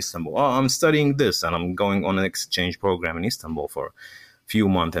doing in Istanbul? Oh, I'm studying this and I'm going on an exchange program in Istanbul for a few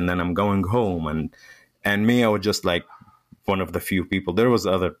months. And then I'm going home. And me, I was just like one of the few people. There was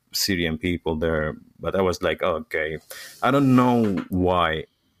other Syrian people there, but I was like, okay, I don't know why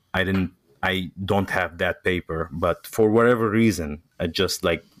I don't have that paper, but for whatever reason, I just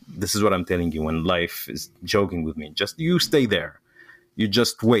like, this is what I'm telling you when life is joking with me. Just you stay there. You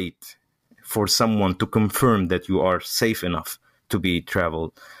just wait for someone to confirm that you are safe enough to be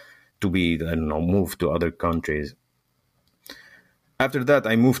traveled, to be, I don't know, moved to other countries. After that,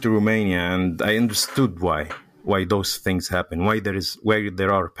 I moved to Romania and I understood why those things happen, why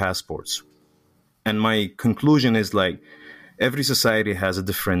there are passports. And my conclusion is like every society has a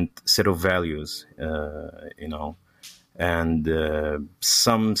different set of values, you know. And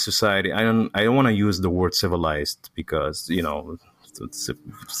some society, I don't want to use the word civilized because, you know, it's a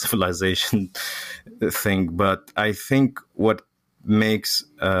civilization thing. But I think what makes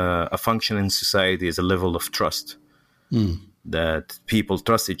a functioning society is a level of trust, that people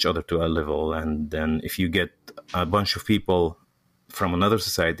trust each other to a level. And then if you get a bunch of people from another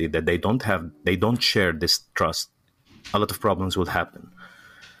society that they don't share this trust, a lot of problems will happen.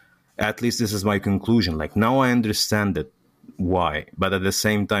 At least this is my conclusion. Like now I understand it, why, but at the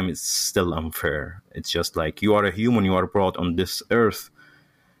same time, it's still unfair. It's just like you are a human, you are brought on this earth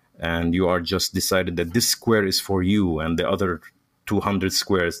and you are just decided that this square is for you and the other 200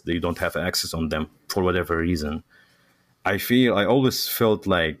 squares, you don't have access on them for whatever reason. I always felt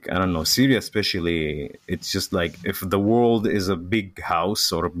like, I don't know, Syria especially, it's just like if the world is a big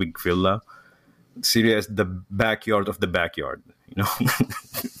house or a big villa, Syria is the backyard of the backyard, you know?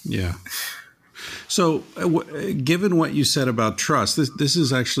 Yeah. So given what you said about trust, this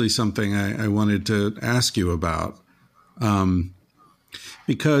is actually something I wanted to ask you about.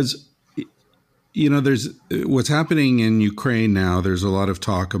 Because, you know, there's what's happening in Ukraine now. There's a lot of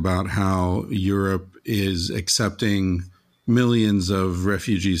talk about how Europe is accepting millions of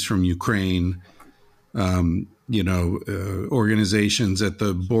refugees from Ukraine. You know, organizations at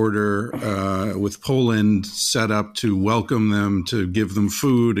the border with Poland set up to welcome them, to give them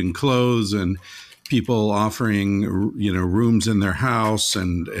food and clothes, and people offering, you know, rooms in their house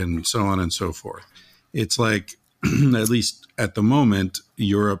and so on and so forth. It's like, at least at the moment,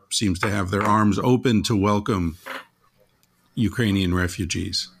 Europe seems to have their arms open to welcome Ukrainian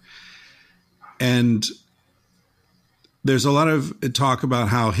refugees. And there's a lot of talk about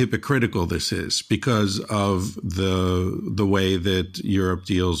how hypocritical this is because of the way that Europe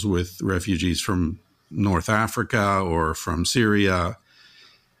deals with refugees from North Africa or from Syria.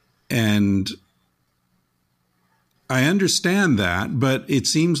 And I understand that, but it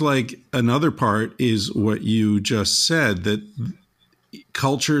seems like another part is what you just said, that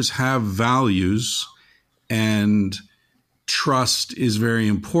cultures have values and trust is very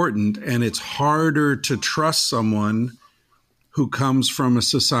important. And it's harder to trust someone who comes from a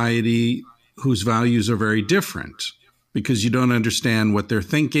society whose values are very different because you don't understand what they're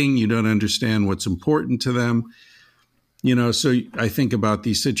thinking. You don't understand what's important to them. You know, so I think about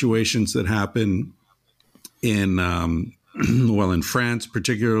these situations that happen in, in France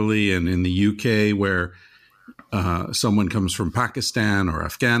particularly, and in the UK, where someone comes from Pakistan or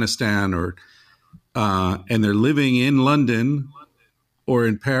Afghanistan and they're living in London or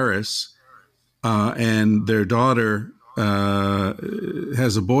in Paris, and their daughter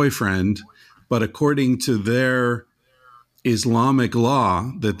has a boyfriend, but according to their Islamic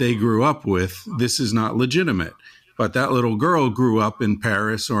law that they grew up with, this is not legitimate. But that little girl grew up in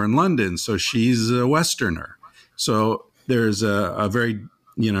Paris or in London, so she's a Westerner. So there's a very,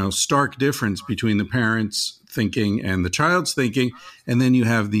 you know, stark difference between the parents' thinking and the child's thinking. And then you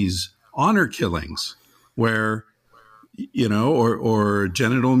have these honor killings where, you know, or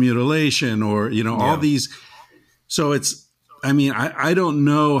genital mutilation or, you know, all these. So it's, I mean, I don't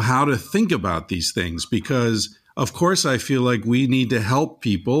know how to think about these things because, of course, I feel like we need to help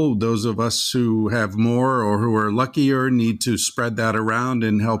people. Those of us who have more or who are luckier need to spread that around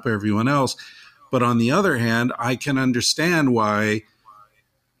and help everyone else. But on the other hand, I can understand why,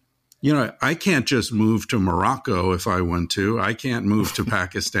 you know, I can't just move to Morocco if I want to. I can't move to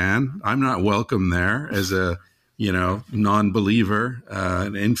Pakistan. I'm not welcome there as a, you know, non-believer,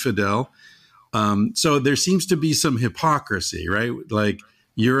 an infidel. So there seems to be some hypocrisy, right? Like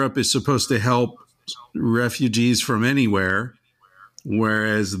Europe is supposed to help refugees from anywhere,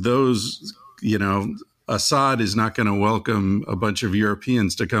 whereas those, Assad is not going to welcome a bunch of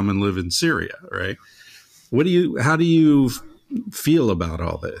Europeans to come and live in Syria, right? How do you feel about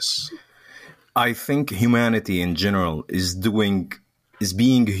all this? I think humanity in general is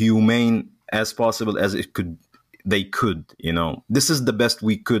being humane as possible as they could. This is the best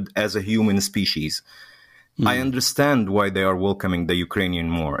we could as a human species. I understand why they are welcoming the Ukrainian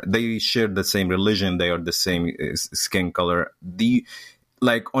more. They share the same religion. They are the same skin color.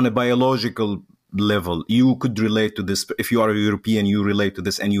 On a biological level, you could relate to this. If you are a European, you relate to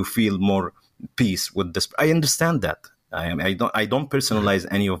this and you feel more peace with this. I understand that. I don't personalize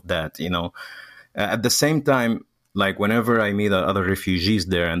any of that, At the same time, whenever I meet other refugees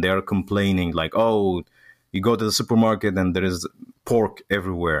there and they are complaining oh, you go to the supermarket and there is pork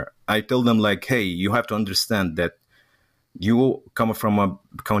everywhere. I tell them hey, you have to understand that you come from a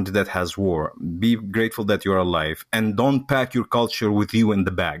country that has war. Be grateful that you're alive and don't pack your culture with you in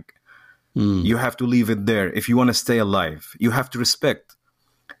the bag. You have to leave it there. If you want to stay alive, you have to respect.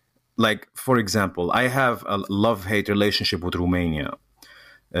 For example, I have a love-hate relationship with Romania.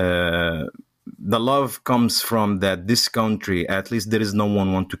 The love comes from that this country, at least there is no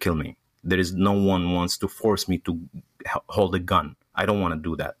one want to kill me. There is no one wants to force me to hold a gun. I don't want to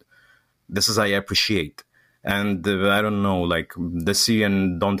do that. This is I appreciate. And I don't know, the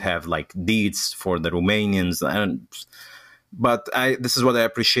Syrian don't have deeds for the Romanians. But this is what I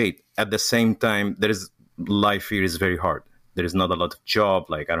appreciate. At the same time, life here is very hard. There is not a lot of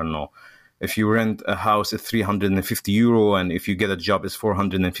job. I don't know. If you rent a house at 350 euro and if you get a job, it's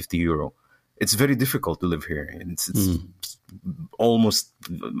 450 euro. It's very difficult to live here. It's almost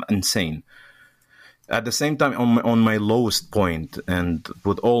insane. At the same time, on my lowest point and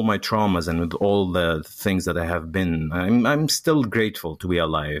with all my traumas and with all the things that I have been, I'm still grateful to be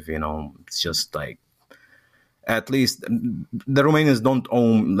alive. It's just at least the Romanians don't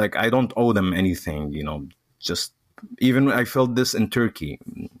owe, I don't owe them anything, just even I felt this in Turkey,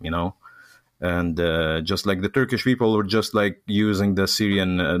 and just the Turkish people were just using the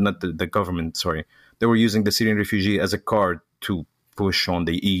Syrian, not the government, sorry. They were using the Syrian refugee as a card to push on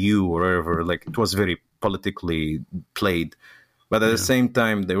the EU or wherever. It was very politically played. But at the same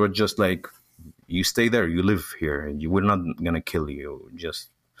time, they were just you stay there, you live here, we're not going to kill you, just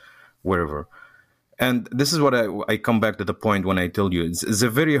wherever. And this is what I come back to the point when I tell you, it's a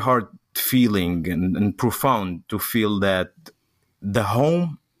very hard feeling and profound to feel that the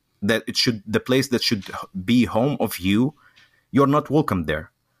place that should be home of you, you're not welcome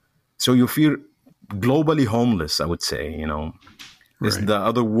there. So you feel globally homeless, I would say, It's the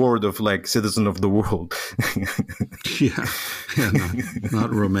other word of citizen of the world.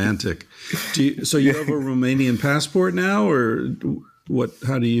 Not romantic. So you have a Romanian passport now, or what?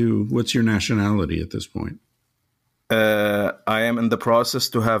 What's your nationality at this point? I am in the process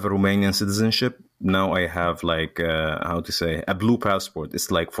to have a Romanian citizenship. Now I have a blue passport. It's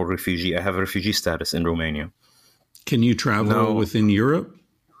for refugee. I have a refugee status in Romania. Can you travel within Europe?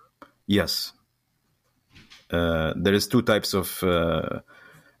 Yes. There is two types of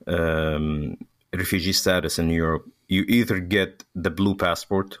refugee status in Europe. You either get the blue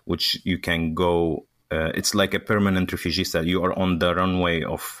passport, which you can go, it's like a permanent refugee status. You are on the runway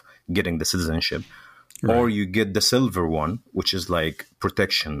of getting the citizenship. Right. Or you get the silver one, which is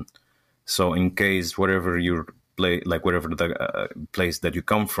protection. So in case wherever wherever the place that you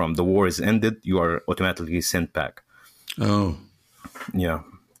come from, the war is ended, you are automatically sent back. Oh. Yeah.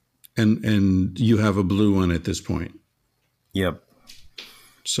 And you have a blue one at this point. Yep.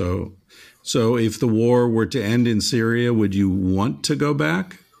 So if the war were to end in Syria, would you want to go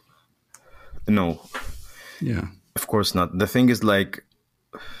back? No. Yeah. Of course not. The thing is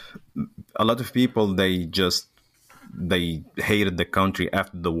a lot of people, they hated the country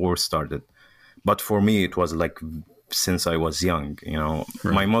after the war started. But for me, it was since I was young, Right.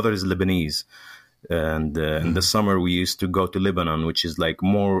 My mother is Lebanese. And in the summer, we used to go to Lebanon, which is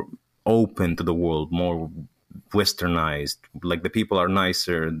more open to the world, more westernized. The people are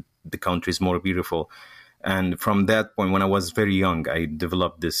nicer. The country is more beautiful. And from that point, when I was very young, I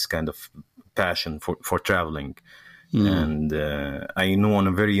developed this kind of passion for traveling. And I knew on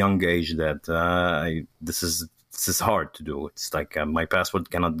a very young age that this is hard to do. It's my passport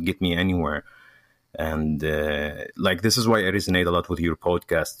cannot get me anywhere. And this is why I resonate a lot with your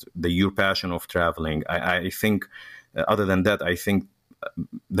podcast, your passion of traveling. I think, other than that, I think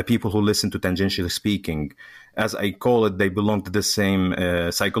the people who listen to Tangentially Speaking, as I call it, they belong to the same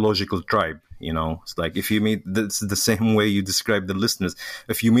psychological tribe. You know, it's like if you meet, that's the same way you describe the listeners.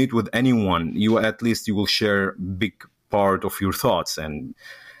 If you meet with anyone, you at least you will share big part of your thoughts, and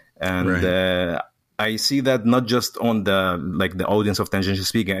Right. I see that not just on the audience of Tangentially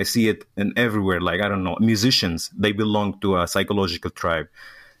Speaking. I see it in everywhere. Like, I don't know, musicians, they belong to a psychological tribe.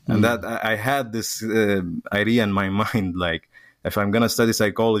 And that I had this idea in my mind, like, if I'm going to study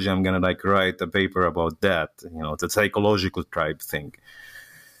psychology, I'm going to like write a paper about that, you know, the psychological tribe thing.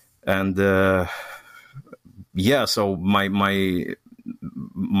 And so my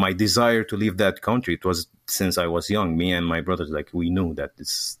desire to leave that country, it was since I was young. Me and my brothers, like, we knew that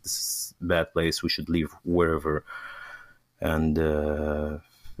this is a bad place. We should leave wherever. And the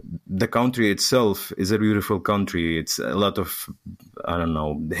country itself is a beautiful country. It's a lot of, I don't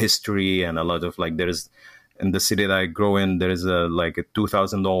know, history, and a lot of, like, there's, in the city that I grow in, there is a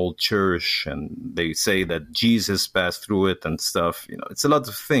 2,000-old church, and they say that Jesus passed through it and stuff. You know, it's a lot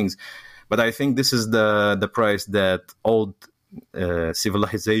of things. But I think this is the price that old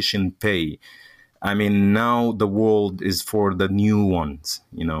civilization pay. I mean, now the world is for the new ones,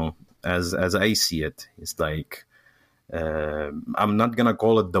 you know, as I see it. It's like, I'm not going to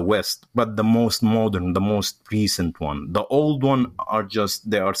call it the West, but the most modern, the most recent one. The old one are just,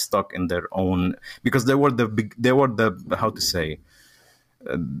 they are stuck in their own, because they were how to say,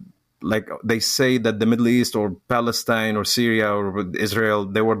 like they say that the Middle East or Palestine or Syria or Israel,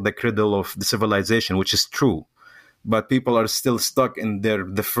 they were the cradle of the civilization, which is true. But people are still stuck in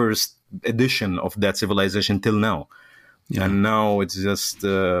the first edition of that civilization till now. Yeah. And now it's just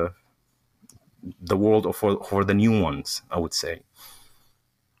the world for the new ones, I would say.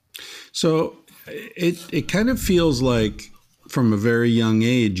 So it kind of feels like from a very young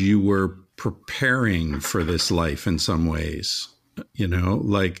age you were preparing for this life in some ways, you know,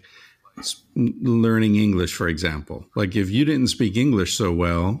 like learning English, for example. Like if you didn't speak English so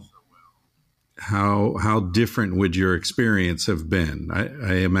well, how different would your experience have been?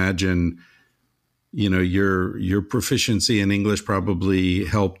 I imagine, you know, your proficiency in English probably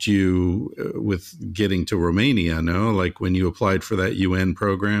helped you with getting to Romania, no? Like when you applied for that UN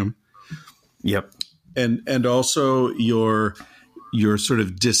program? Yep. And also your sort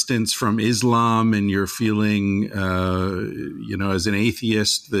of distance from Islam, and your feeling, you know, as an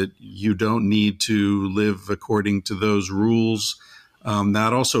atheist, that you don't need to live according to those rules.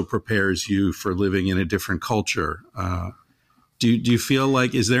 That also prepares you for living in a different culture. Do you feel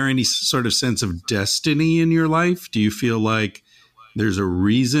like, is there any sort of sense of destiny in your life? Do you feel like there's a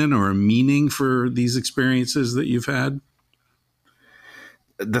reason or a meaning for these experiences that you've had?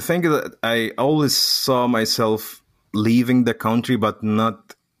 The thing is that I always saw myself leaving the country, but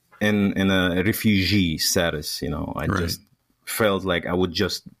not in a refugee status. You know, I just felt like I would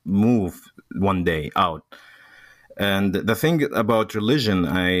just move one day out. And the thing about religion,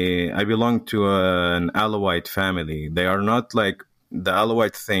 I belong to an Alawite family. They are not like, the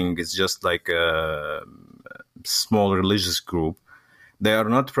Alawite thing is just like a small religious group. They are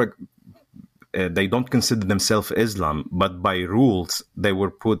not, they don't consider themselves Islam, but by rules, they were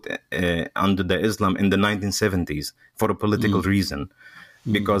put under the Islam in the 1970s for a political reason.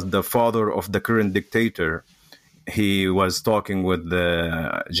 Because the father of the current dictator, he was talking with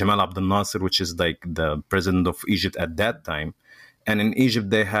Jamal Abdel Nasser, which is like the president of Egypt at that time. And in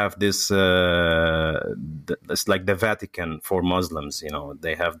Egypt, they have this, it's like the Vatican for Muslims, you know.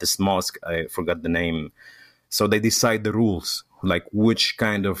 They have this mosque, I forgot the name. So they decide the rules, like which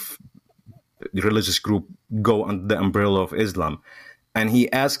kind of religious group go under the umbrella of Islam. And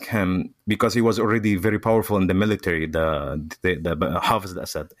he asked him, because he was already very powerful in the military, the Hafez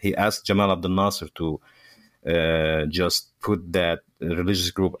al-Assad, he asked Jamal Abdel Nasser to just put that religious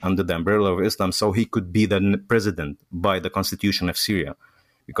group under the umbrella of Islam so he could be the president by the constitution of Syria.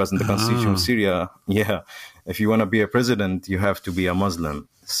 Because in the constitution of Syria, if you want to be a president, you have to be a Muslim.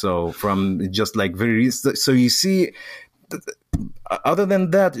 So from just like so you see, other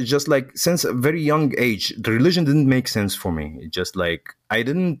than that, just like since a very young age, the religion didn't make sense for me. It just like, I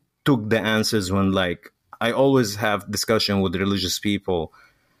didn't took the answers when, like, I always have discussion with religious people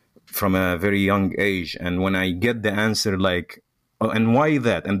from a very young age. And when I get the answer like, oh, and why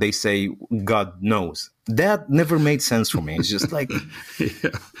that? And they say, God knows. That never made sense for me. It's just like,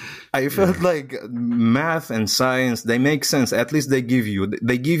 I felt like math and science, they make sense. At least they give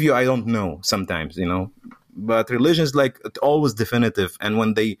you, I don't know sometimes, you know. But religion is like it's always definitive, and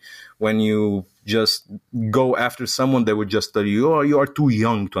when you just go after someone, they would just tell you, "Oh, you are too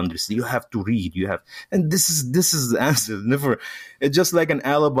young to understand. You have to read. You have," and this is the answer. Never, it's just like an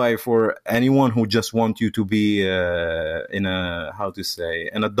alibi for anyone who just want you to be in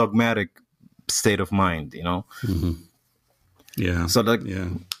a dogmatic state of mind. Mm-hmm. Yeah. So like,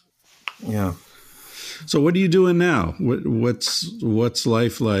 yeah. So what are you doing now? What's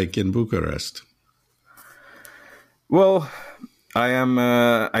life like in Bucharest? Well,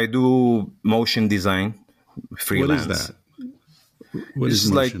 I do motion design freelance. What is that? What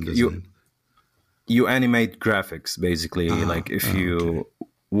is motion like design? You animate graphics basically. Like if you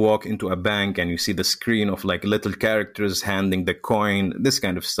walk into a bank and you see the screen of like little characters handing the coin, this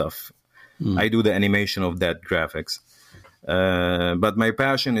kind of stuff. I do the animation of that graphics. But my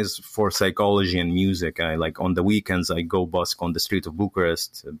passion is for psychology and music. I like on the weekends I go busk on the street of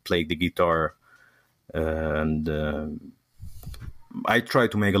Bucharest, play the guitar, and I try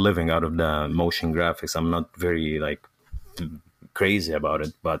to make a living out of the motion graphics. I'm not very like crazy about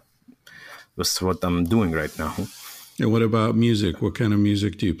it, but that's what I'm doing right now. And what about music? What kind of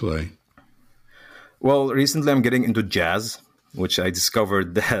music do you play? Well, recently I'm getting into jazz, which I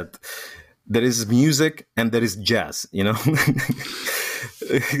discovered that there is music and there is jazz,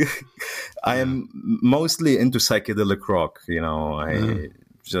 I am mostly into psychedelic rock, I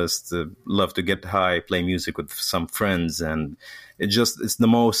just love to get high, play music with some friends, and it's the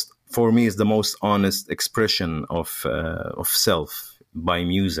most honest expression of self by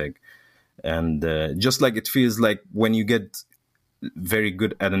music. And just like it feels like when you get very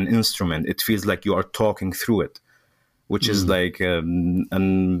good at an instrument, it feels like you are talking through it, which is like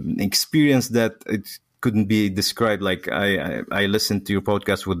an experience that it couldn't be described. Like I listened to your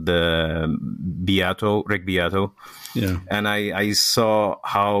podcast with the Rick Beato, and I saw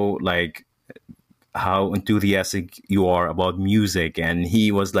how enthusiastic you are about music, and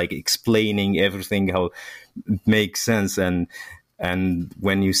he was like explaining everything, how it makes sense. And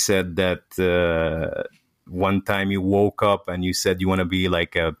when you said that one time you woke up and you said you want to be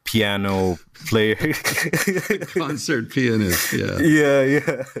like a piano player, concert pianist.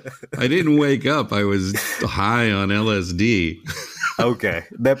 Yeah. I didn't wake up. I was high on LSD. Okay,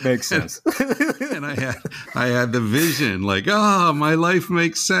 that makes sense. And I had the vision, like, my life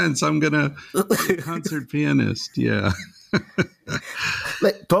makes sense. I'm gonna be a concert pianist. Yeah.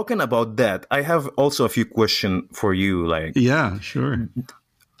 Like, talking about that, I have also a few questions for you. Like, yeah, sure.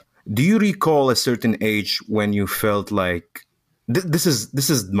 Do you recall a certain age when you felt like this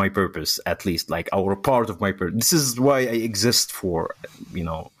is my purpose, at least, like, or part of my purpose? This is why I exist for,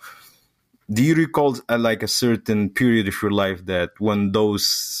 Do you recall like a certain period of your life that when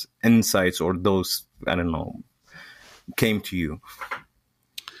those insights or those, I don't know, came to you?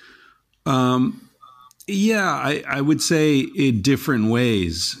 Yeah, I would say in different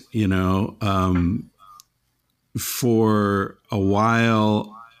ways, for a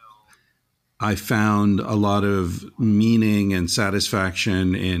while, I found a lot of meaning and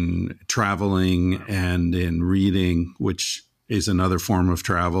satisfaction in traveling and in reading, which is another form of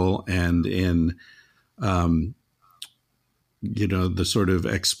travel, and in, the sort of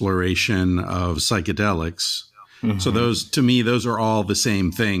exploration of psychedelics. Mm-hmm. So those are all the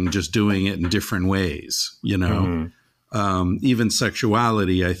same thing, just doing it in different ways, Mm-hmm. Even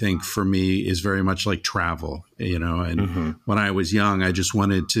sexuality, I think, for me is very much like travel, and mm-hmm. when I was young, I just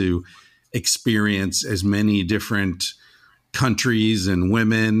wanted to experience as many different countries and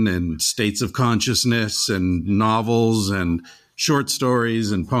women and states of consciousness and novels and short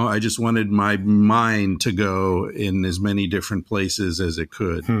stories and I just wanted my mind to go in as many different places as it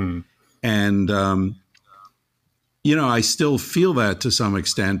could. And, I still feel that to some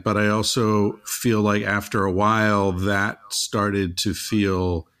extent, but I also feel like after a while that started to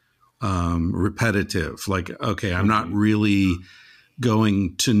feel repetitive. Like, okay, I'm not really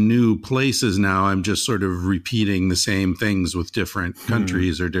going to new places now. I'm just sort of repeating the same things with different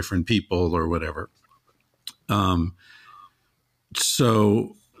countries or different people or whatever.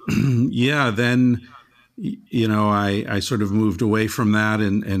 So, yeah, then, I sort of moved away from that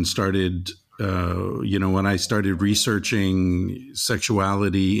and started, when I started researching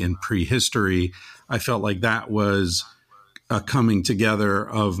sexuality in prehistory, I felt like that was a coming together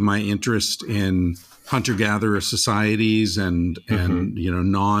of my interest in hunter-gatherer societies and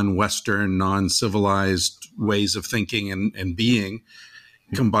non-Western, non-civilized ways of thinking and being,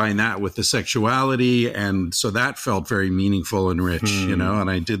 combine that with the sexuality. And so that felt very meaningful and rich, and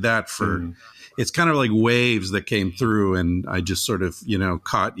I did that for, it's kind of like waves that came through and I just sort of,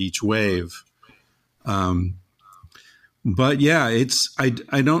 caught each wave. But yeah,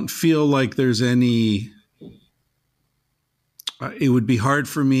 I don't feel like there's any it would be hard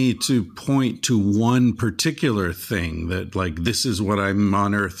for me to point to one particular thing that like, this is what I'm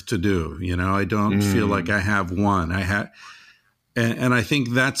on earth to do. You know, I don't feel like I have one. And I think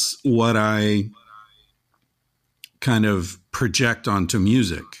that's what I kind of project onto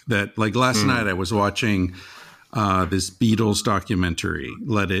music. That like last night I was watching this Beatles documentary,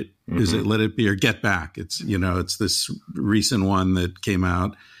 Let It Be or Get Back? It's, you know, it's this recent one that came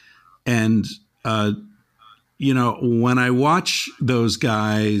out. And, you know, when I watch those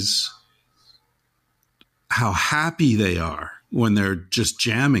guys, how happy they are when they're just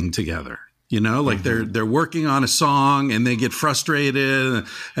jamming together. You know, like they're working on a song and they get frustrated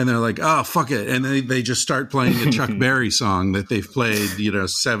and they're like, oh, fuck it. And they just start playing a Chuck Berry song that they've played, you know,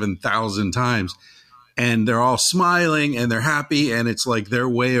 7,000 times. And they're all smiling and they're happy. And it's like their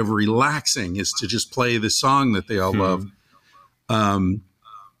way of relaxing is to just play the song that they all love.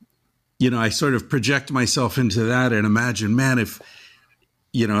 You know, I sort of project myself into that and imagine, man, if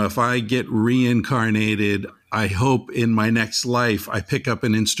I get reincarnated, I hope in my next life I pick up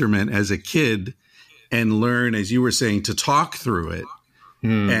an instrument as a kid and learn, as you were saying, to talk through it.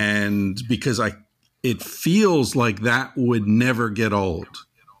 And because it feels like that would never get old.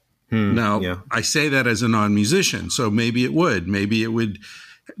 Now, I say that as a non-musician, so maybe it would. Maybe it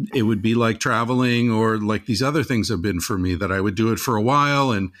would be like traveling or like these other things have been for me, that I would do it for a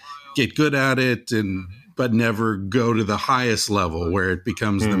while and get good at it, but never go to the highest level where it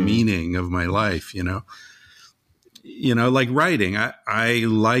becomes the meaning of my life, you know? You know, like writing. I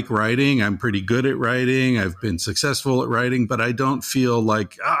like writing. I'm pretty good at writing. I've been successful at writing, but I don't feel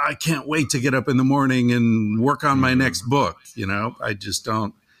like, I can't wait to get up in the morning and work on my next book. You know, I just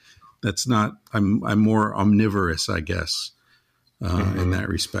don't. That's not, I'm more omnivorous, I guess, in that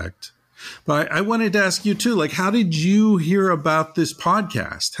respect. But I wanted to ask you too, like, how did you hear about this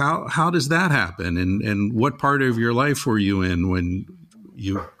podcast? How does that happen? And what part of your life were you in when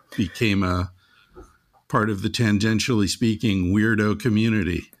you became a part of the Tangentially Speaking weirdo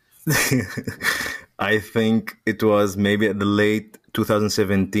community? I think it was maybe at the late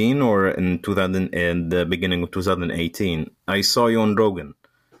 2017 or in the beginning of 2018. I saw you on Rogan.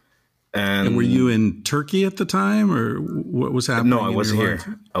 And were you in Turkey at the time, or what was happening? No, I was here. Life?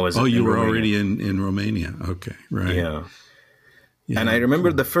 I was. Oh, you were Romania. already in Romania. Okay, right. Yeah. And I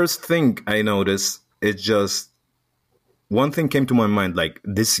remember the first thing I noticed, it just, one thing came to my mind, like,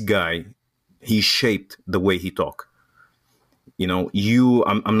 this guy, he shaped the way he talk. You know,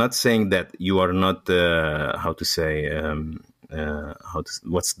 I'm not saying that you are not,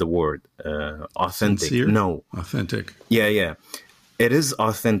 what's the word? Authentic. Sincere? No. Authentic. Yeah. It is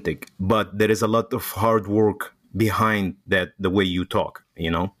authentic, but there is a lot of hard work behind that, the way you talk,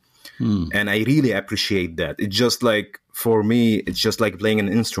 you know? And I really appreciate that. It's just like, for me, it's just like playing an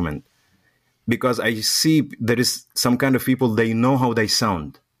instrument. Because I see there is some kind of people, they know how they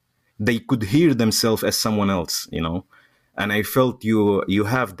sound. They could hear themselves as someone else, you know? And I felt you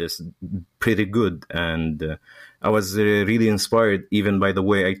have this pretty good. And I was really inspired even by the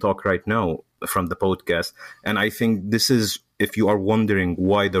way I talk right now from the podcast. And I think this is, if you are wondering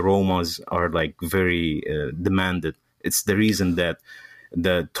why the Romas are like very demanded, it's the reason that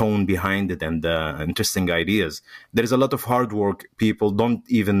the tone behind it and the interesting ideas. There is a lot of hard work. People don't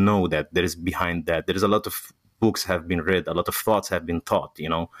even know that there is behind that. There is a lot of books have been read, a lot of thoughts have been taught, you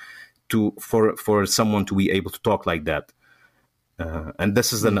know, for someone to be able to talk like that. And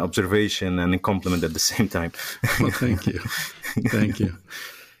this is an observation and a compliment at the same time. Well, thank you. Thank you.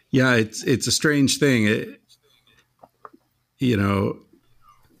 Yeah, it's a strange thing. You know,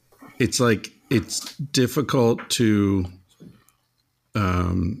 it's like, it's difficult to,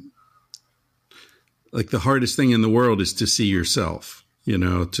 like the hardest thing in the world is to see yourself, you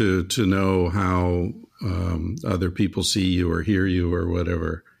know, to know how other people see you or hear you or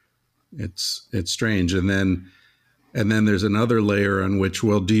whatever. It's strange. And then there's another layer on which,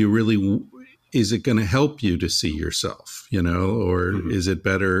 well, is it going to help you to see yourself, you know, or is it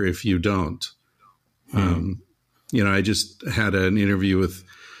better if you don't? You know, I just had a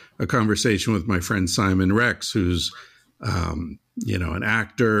conversation with my friend Simon Rex, who's, you know, an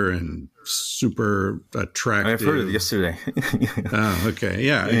actor and super attractive. I've heard it yesterday. Oh, okay.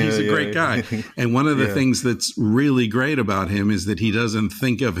 Yeah, he's a great guy. And one of the things that's really great about him is that he doesn't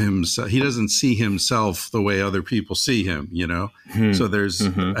think of himself, he doesn't see himself the way other people see him, you know? So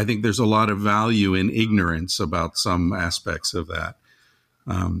I think there's a lot of value in ignorance about some aspects of that.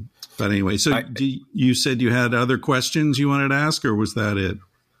 But anyway, so you said you had other questions you wanted to ask, or was that it?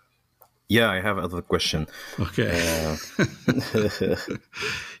 Yeah, I have another question. Okay.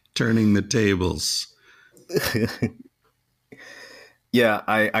 Turning the tables. Yeah,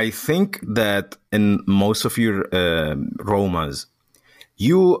 I think that in most of your Romas,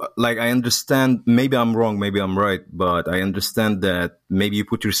 you like, I understand, maybe I'm wrong, maybe I'm right, but I understand that maybe you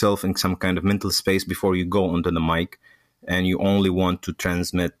put yourself in some kind of mental space before you go onto the mic, and you only want to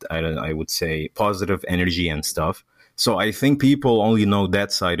transmit, I would say, positive energy and stuff. So I think people only know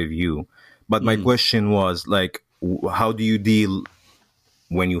that side of you. But my question was like, how do you deal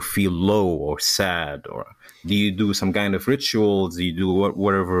when you feel low or sad, or do you do some kind of rituals? Do you do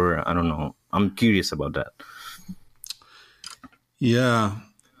whatever? I don't know. I'm curious about that. Yeah.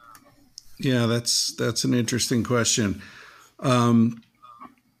 Yeah, that's an interesting question. Um,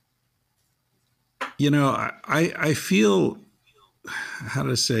 I feel, how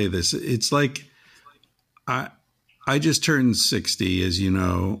to say this. It's like I I just turned 60, as you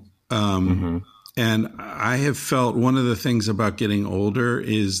know. Mm-hmm. And I have felt one of the things about getting older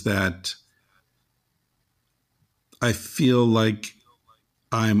is that I feel like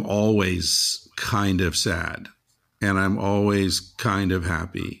I'm always kind of sad and I'm always kind of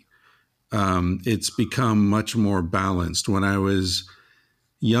happy. It's become much more balanced. When I was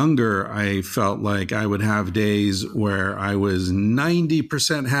younger, I felt like I would have days where I was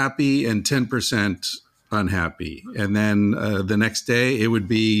 90% happy and 10% unhappy. And then the next day, it would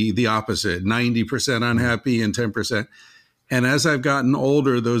be the opposite, 90% unhappy and 10%. And as I've gotten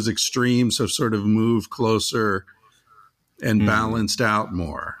older, those extremes have sort of moved closer and balanced out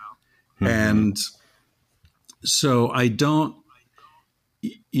more. Mm-hmm. And so I don't,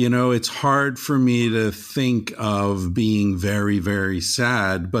 it's hard for me to think of being very, very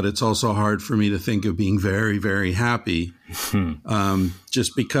sad, but it's also hard for me to think of being very, very happy.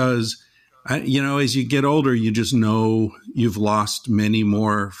 Just because, as you get older, you just know you've lost many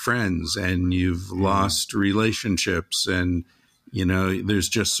more friends and you've lost relationships, and, there's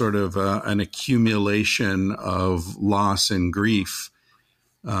just sort of an accumulation of loss and grief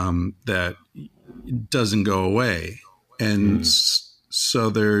that doesn't go away. And so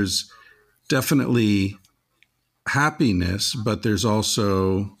there's definitely happiness, but there's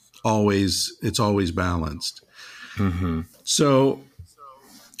also it's always balanced. Mm-hmm. So,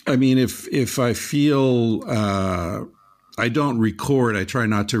 I mean, if I feel, I don't record, I try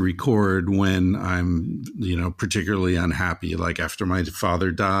not to record when I'm, particularly unhappy, like after my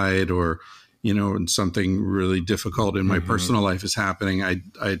father died or, and something really difficult in my personal life is happening. I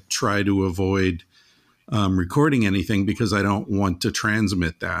try to avoid recording anything because I don't want to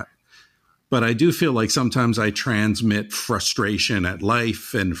transmit that. But I do feel like sometimes I transmit frustration at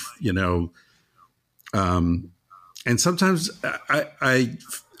life, and and sometimes I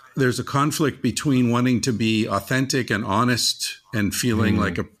there's a conflict between wanting to be authentic and honest and feeling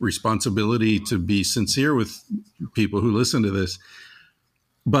like a responsibility to be sincere with people who listen to this,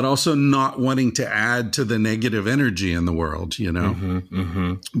 but also not wanting to add to the negative energy in the world,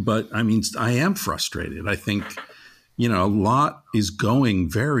 But I mean, I am frustrated. I think, a lot is going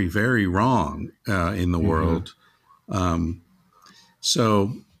very, very wrong in the world.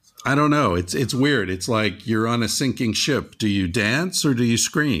 So I don't know. It's weird. It's like you're on a sinking ship. Do you dance or do you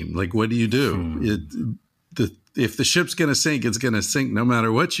scream? Like, what do you do? If the ship's going to sink, it's going to sink no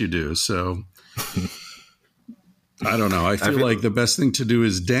matter what you do. So I don't know. I feel like the best thing to do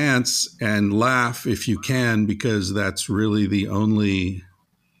is dance and laugh if you can, because that's really the only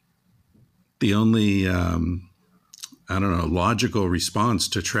I don't know, logical response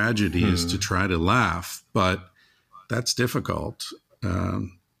to tragedy is to try to laugh, but that's difficult.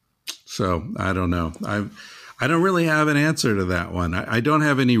 So I don't know. I don't really have an answer to that one. I don't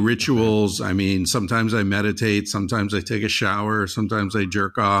have any rituals. I mean, sometimes I meditate, sometimes I take a shower, sometimes I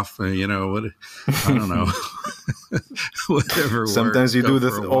jerk off. I don't know. Whatever. Sometimes you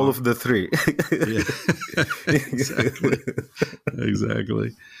do all of the three.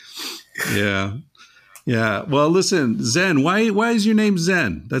 Exactly. Yeah. Yeah. Well, listen, Zen. Why is your name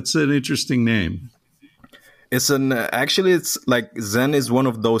Zen? That's an interesting name. It's actually, it's like Zen is one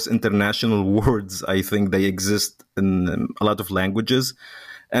of those international words. I think they exist in a lot of languages,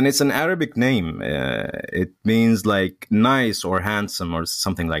 and it's an Arabic name. It means like nice or handsome or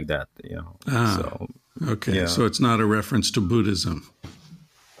something like that. So, okay. Yeah. So it's not a reference to Buddhism.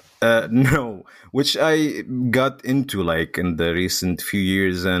 No, which I got into like in the recent few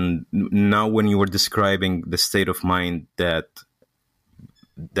years, and now when you were describing the state of mind that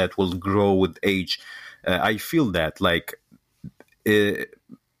will grow with age. I feel that like you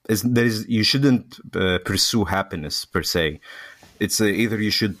shouldn't pursue happiness per se. It's either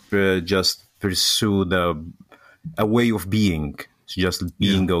you should just pursue a way of being, just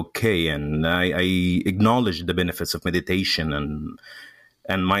being okay. And I acknowledge the benefits of meditation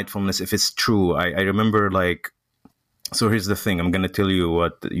and mindfulness if it's true. I remember like So here's the thing. I'm going to tell you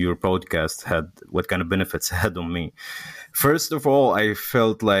what your podcast had, what kind of benefits it had on me. First of all, I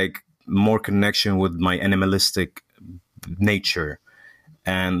felt like more connection with my animalistic nature.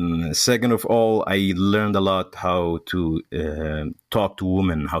 And second of all, I learned a lot how to talk to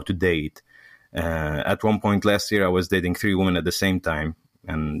women, how to date. At one point last year, I was dating 3 women at the same time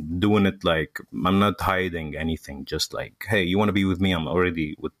and doing it like I'm not hiding anything. Just like, hey, you want to be with me? I'm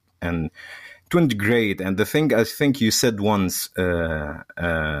already with. And it went great. And the thing I think you said once,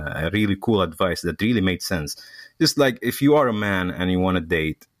 a really cool advice that really made sense. Just like if you are a man and you want to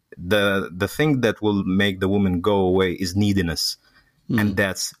date, the thing that will make the woman go away is neediness. And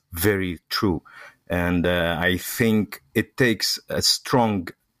that's very true. And I think it takes a strong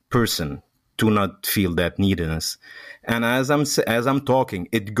person to not feel that neediness. And as I'm talking,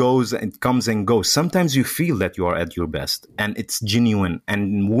 it comes and goes. Sometimes you feel that you are at your best, and it's genuine.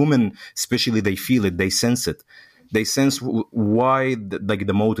 And women, especially, they feel it. They sense it. They sense why,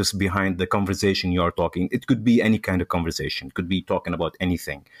 the motives behind the conversation you are talking. It could be any kind of conversation. It could be talking about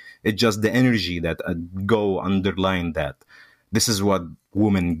anything. It's just the energy that go underline that. This is what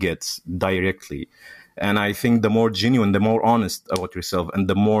women gets directly. And I think the more genuine, the more honest about yourself, and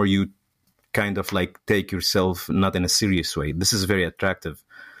the more you kind of like take yourself not in a serious way, this is very attractive.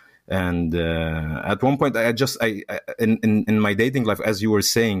 And at one point, in my dating life, as you were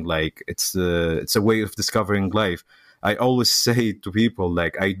saying, like it's a way of discovering life. I always say to people,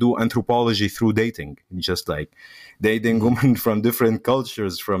 like, I do anthropology through dating, just like dating women from different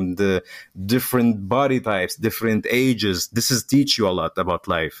cultures, from the different body types, different ages. This is teach you a lot about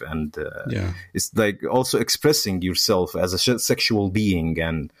life. And it's like also expressing yourself as a sexual being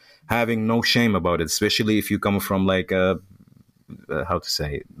and having no shame about it, especially if you come from like the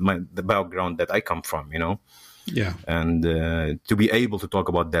background that I come from, you know? Yeah. And to be able to talk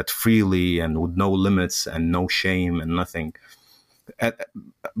about that freely and with no limits and no shame and nothing.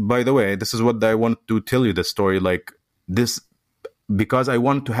 By the way, this is what I want to tell you the story. Like this, because I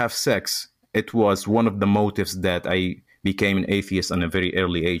wanted to have sex, it was one of the motives that I became an atheist at a very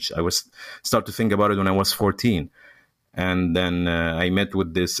early age. I start to think about it when I was 14. And then I met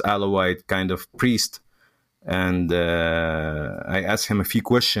with this Alawite kind of priest. And I asked him a few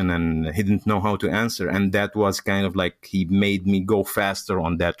questions and he didn't know how to answer. And that was kind of like he made me go faster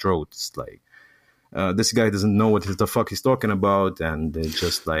on that road. It's like, this guy doesn't know what the fuck he's talking about. And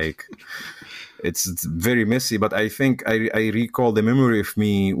just like, it's very messy. But I think I recall the memory of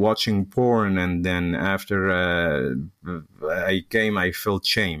me watching porn. And then after I felt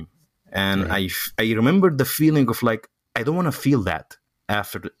shame. And right. I remember the feeling of like, I don't want to feel that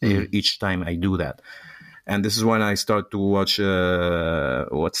after each time I do that. And this is when I start to watch,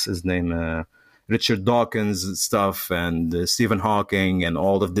 what's his name? Richard Dawkins stuff and Stephen Hawking and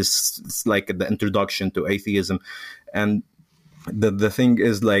all of this. It's like the introduction to atheism. And the thing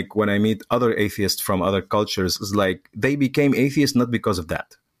is, like, when I meet other atheists from other cultures, it's like they became atheists not because of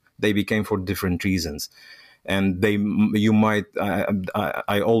that. They became for different reasons. And I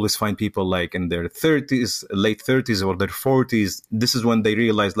always find people like in their 30s, late 30s or their 40s. This is when they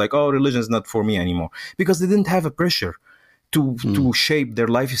realize like, oh, religion is not for me anymore, because they didn't have a pressure to shape their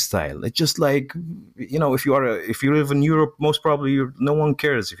lifestyle. It's just like, you know, if you live in Europe, most probably no one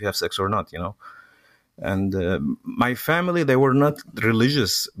cares if you have sex or not, you know. And my family, they were not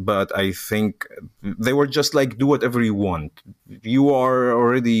religious, but I think they were just like, do whatever you want.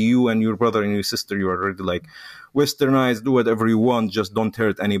 You and your brother and your sister, you are already like westernized, do whatever you want, just don't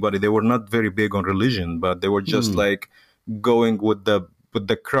hurt anybody. They were not very big on religion, but they were just like going with the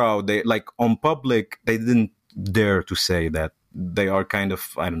crowd. They like on public, they didn't dare to say that they are kind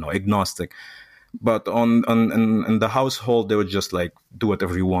of, I don't know, agnostic. But in the household, they would just like, do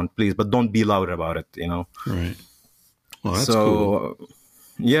whatever you want, please, but don't be loud about it, you know? Right. Well, that's cool.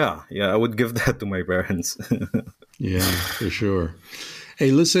 Yeah, I would give that to my parents. Yeah, for sure.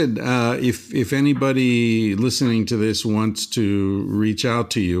 Hey, listen, if anybody listening to this wants to reach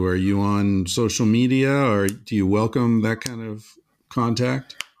out to you, are you on social media, or do you welcome that kind of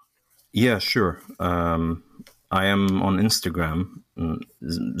contact? Yeah, sure. I am on Instagram,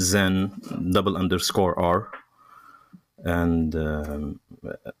 Zen_R. And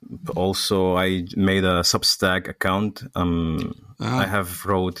also I made a Substack account. I have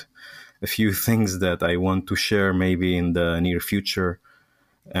wrote a few things that I want to share maybe in the near future.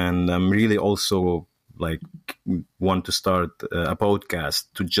 And I'm really also like want to start a podcast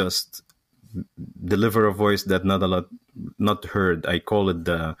to just deliver a voice that not heard. I call it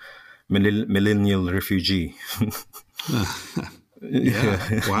the millennial refugee.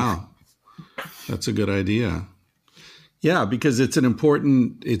 Yeah. Wow. That's a good idea. Yeah, because it's an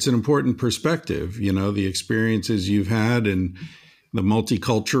important perspective, the experiences you've had and the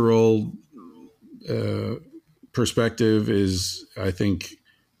multicultural perspective is, I think,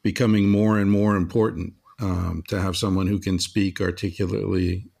 becoming more and more important. To have someone who can speak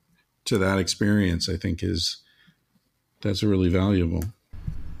articulately to that experience, I think that's really valuable.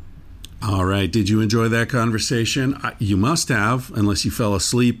 All right. Did you enjoy that conversation? You must have, unless you fell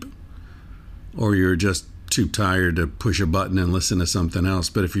asleep or you're just too tired to push a button and listen to something else.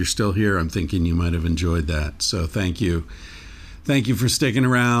 But if you're still here, I'm thinking you might have enjoyed that. So thank you. Thank you for sticking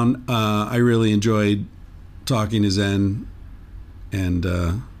around. I really enjoyed talking to Zen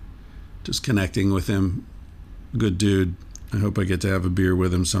and just connecting with him. Good dude. I hope I get to have a beer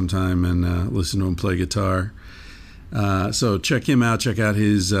with him sometime and listen to him play guitar. So check him out. Check out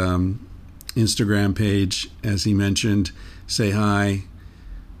his Instagram page, as he mentioned. Say hi.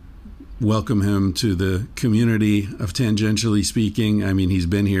 Welcome him to the community of Tangentially Speaking. I mean, he's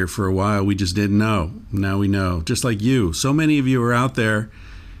been here for a while. We just didn't know. Now we know. Just like you. So many of you are out there.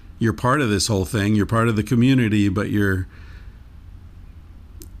 You're part of this whole thing. You're part of the community, but I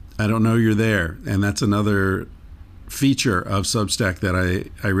don't know you're there. And that's another feature of Substack that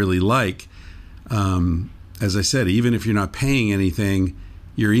I really like. As I said, even if you're not paying anything,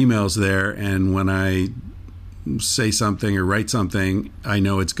 your email's there. And when I say something or write something, I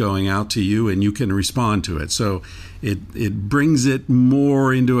know it's going out to you and you can respond to it. So it brings it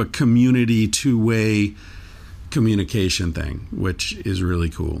more into a community, two-way communication thing, which is really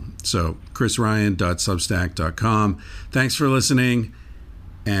cool. So chrisryan.substack.com. Thanks for listening,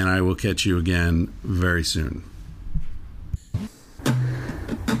 and I will catch you again very soon.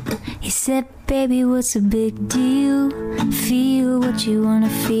 He said, baby, what's a big deal? Feel what you wanna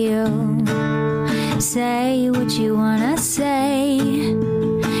feel. Say what you wanna say.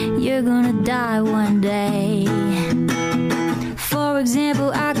 You're gonna die one day. For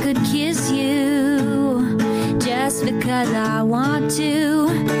example, I could kiss you just because I want to.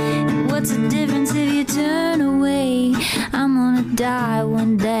 What's the difference if you turn away? I'm gonna die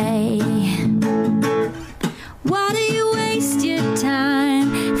one day. Why do you waste your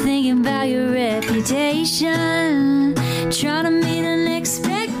time thinking about your reputation? Trying to meet an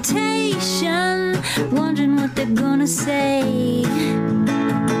expectation, wondering what they're gonna say.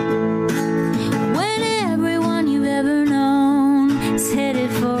 When everyone you've ever known is headed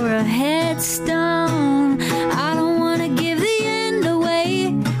for a headstone. I don't wanna give the end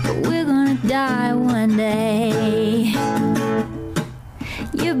away, but we're gonna die one day.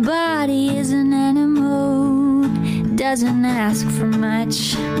 Your body is an animal, doesn't ask for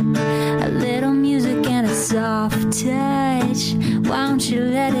much. A little music and a soft touch. Why don't you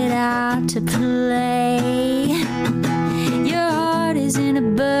let it out to play? Your heart is in a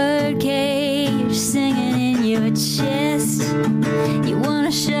birdcage, singing in your chest. You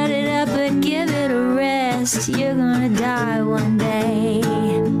wanna shut it up but give it a rest. You're gonna die one day.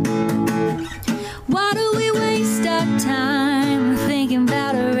 Why do we waste our time thinking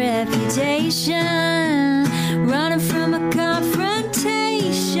about a reputation? Running from a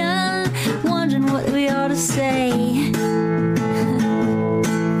confrontation, wondering what we ought to say.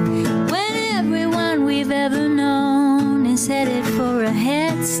 When everyone we've ever known is headed for a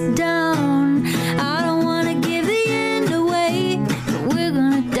headstone. I don't want to give the end away, but we're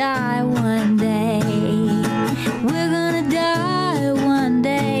gonna die one day. We're gonna die one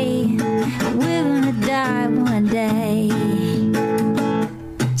day. We're gonna die one day.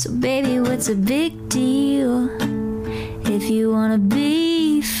 So baby, what's a big deal? If you wanna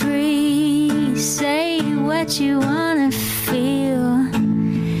be free, say what you wanna feel.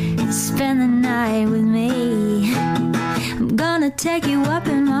 Spend the night with me. I'm gonna take you up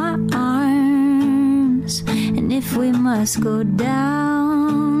in my arms. And if we must go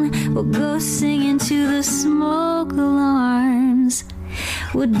down, we'll go singing to the smoke alarms.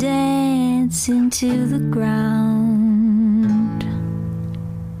 We'll dance into the ground.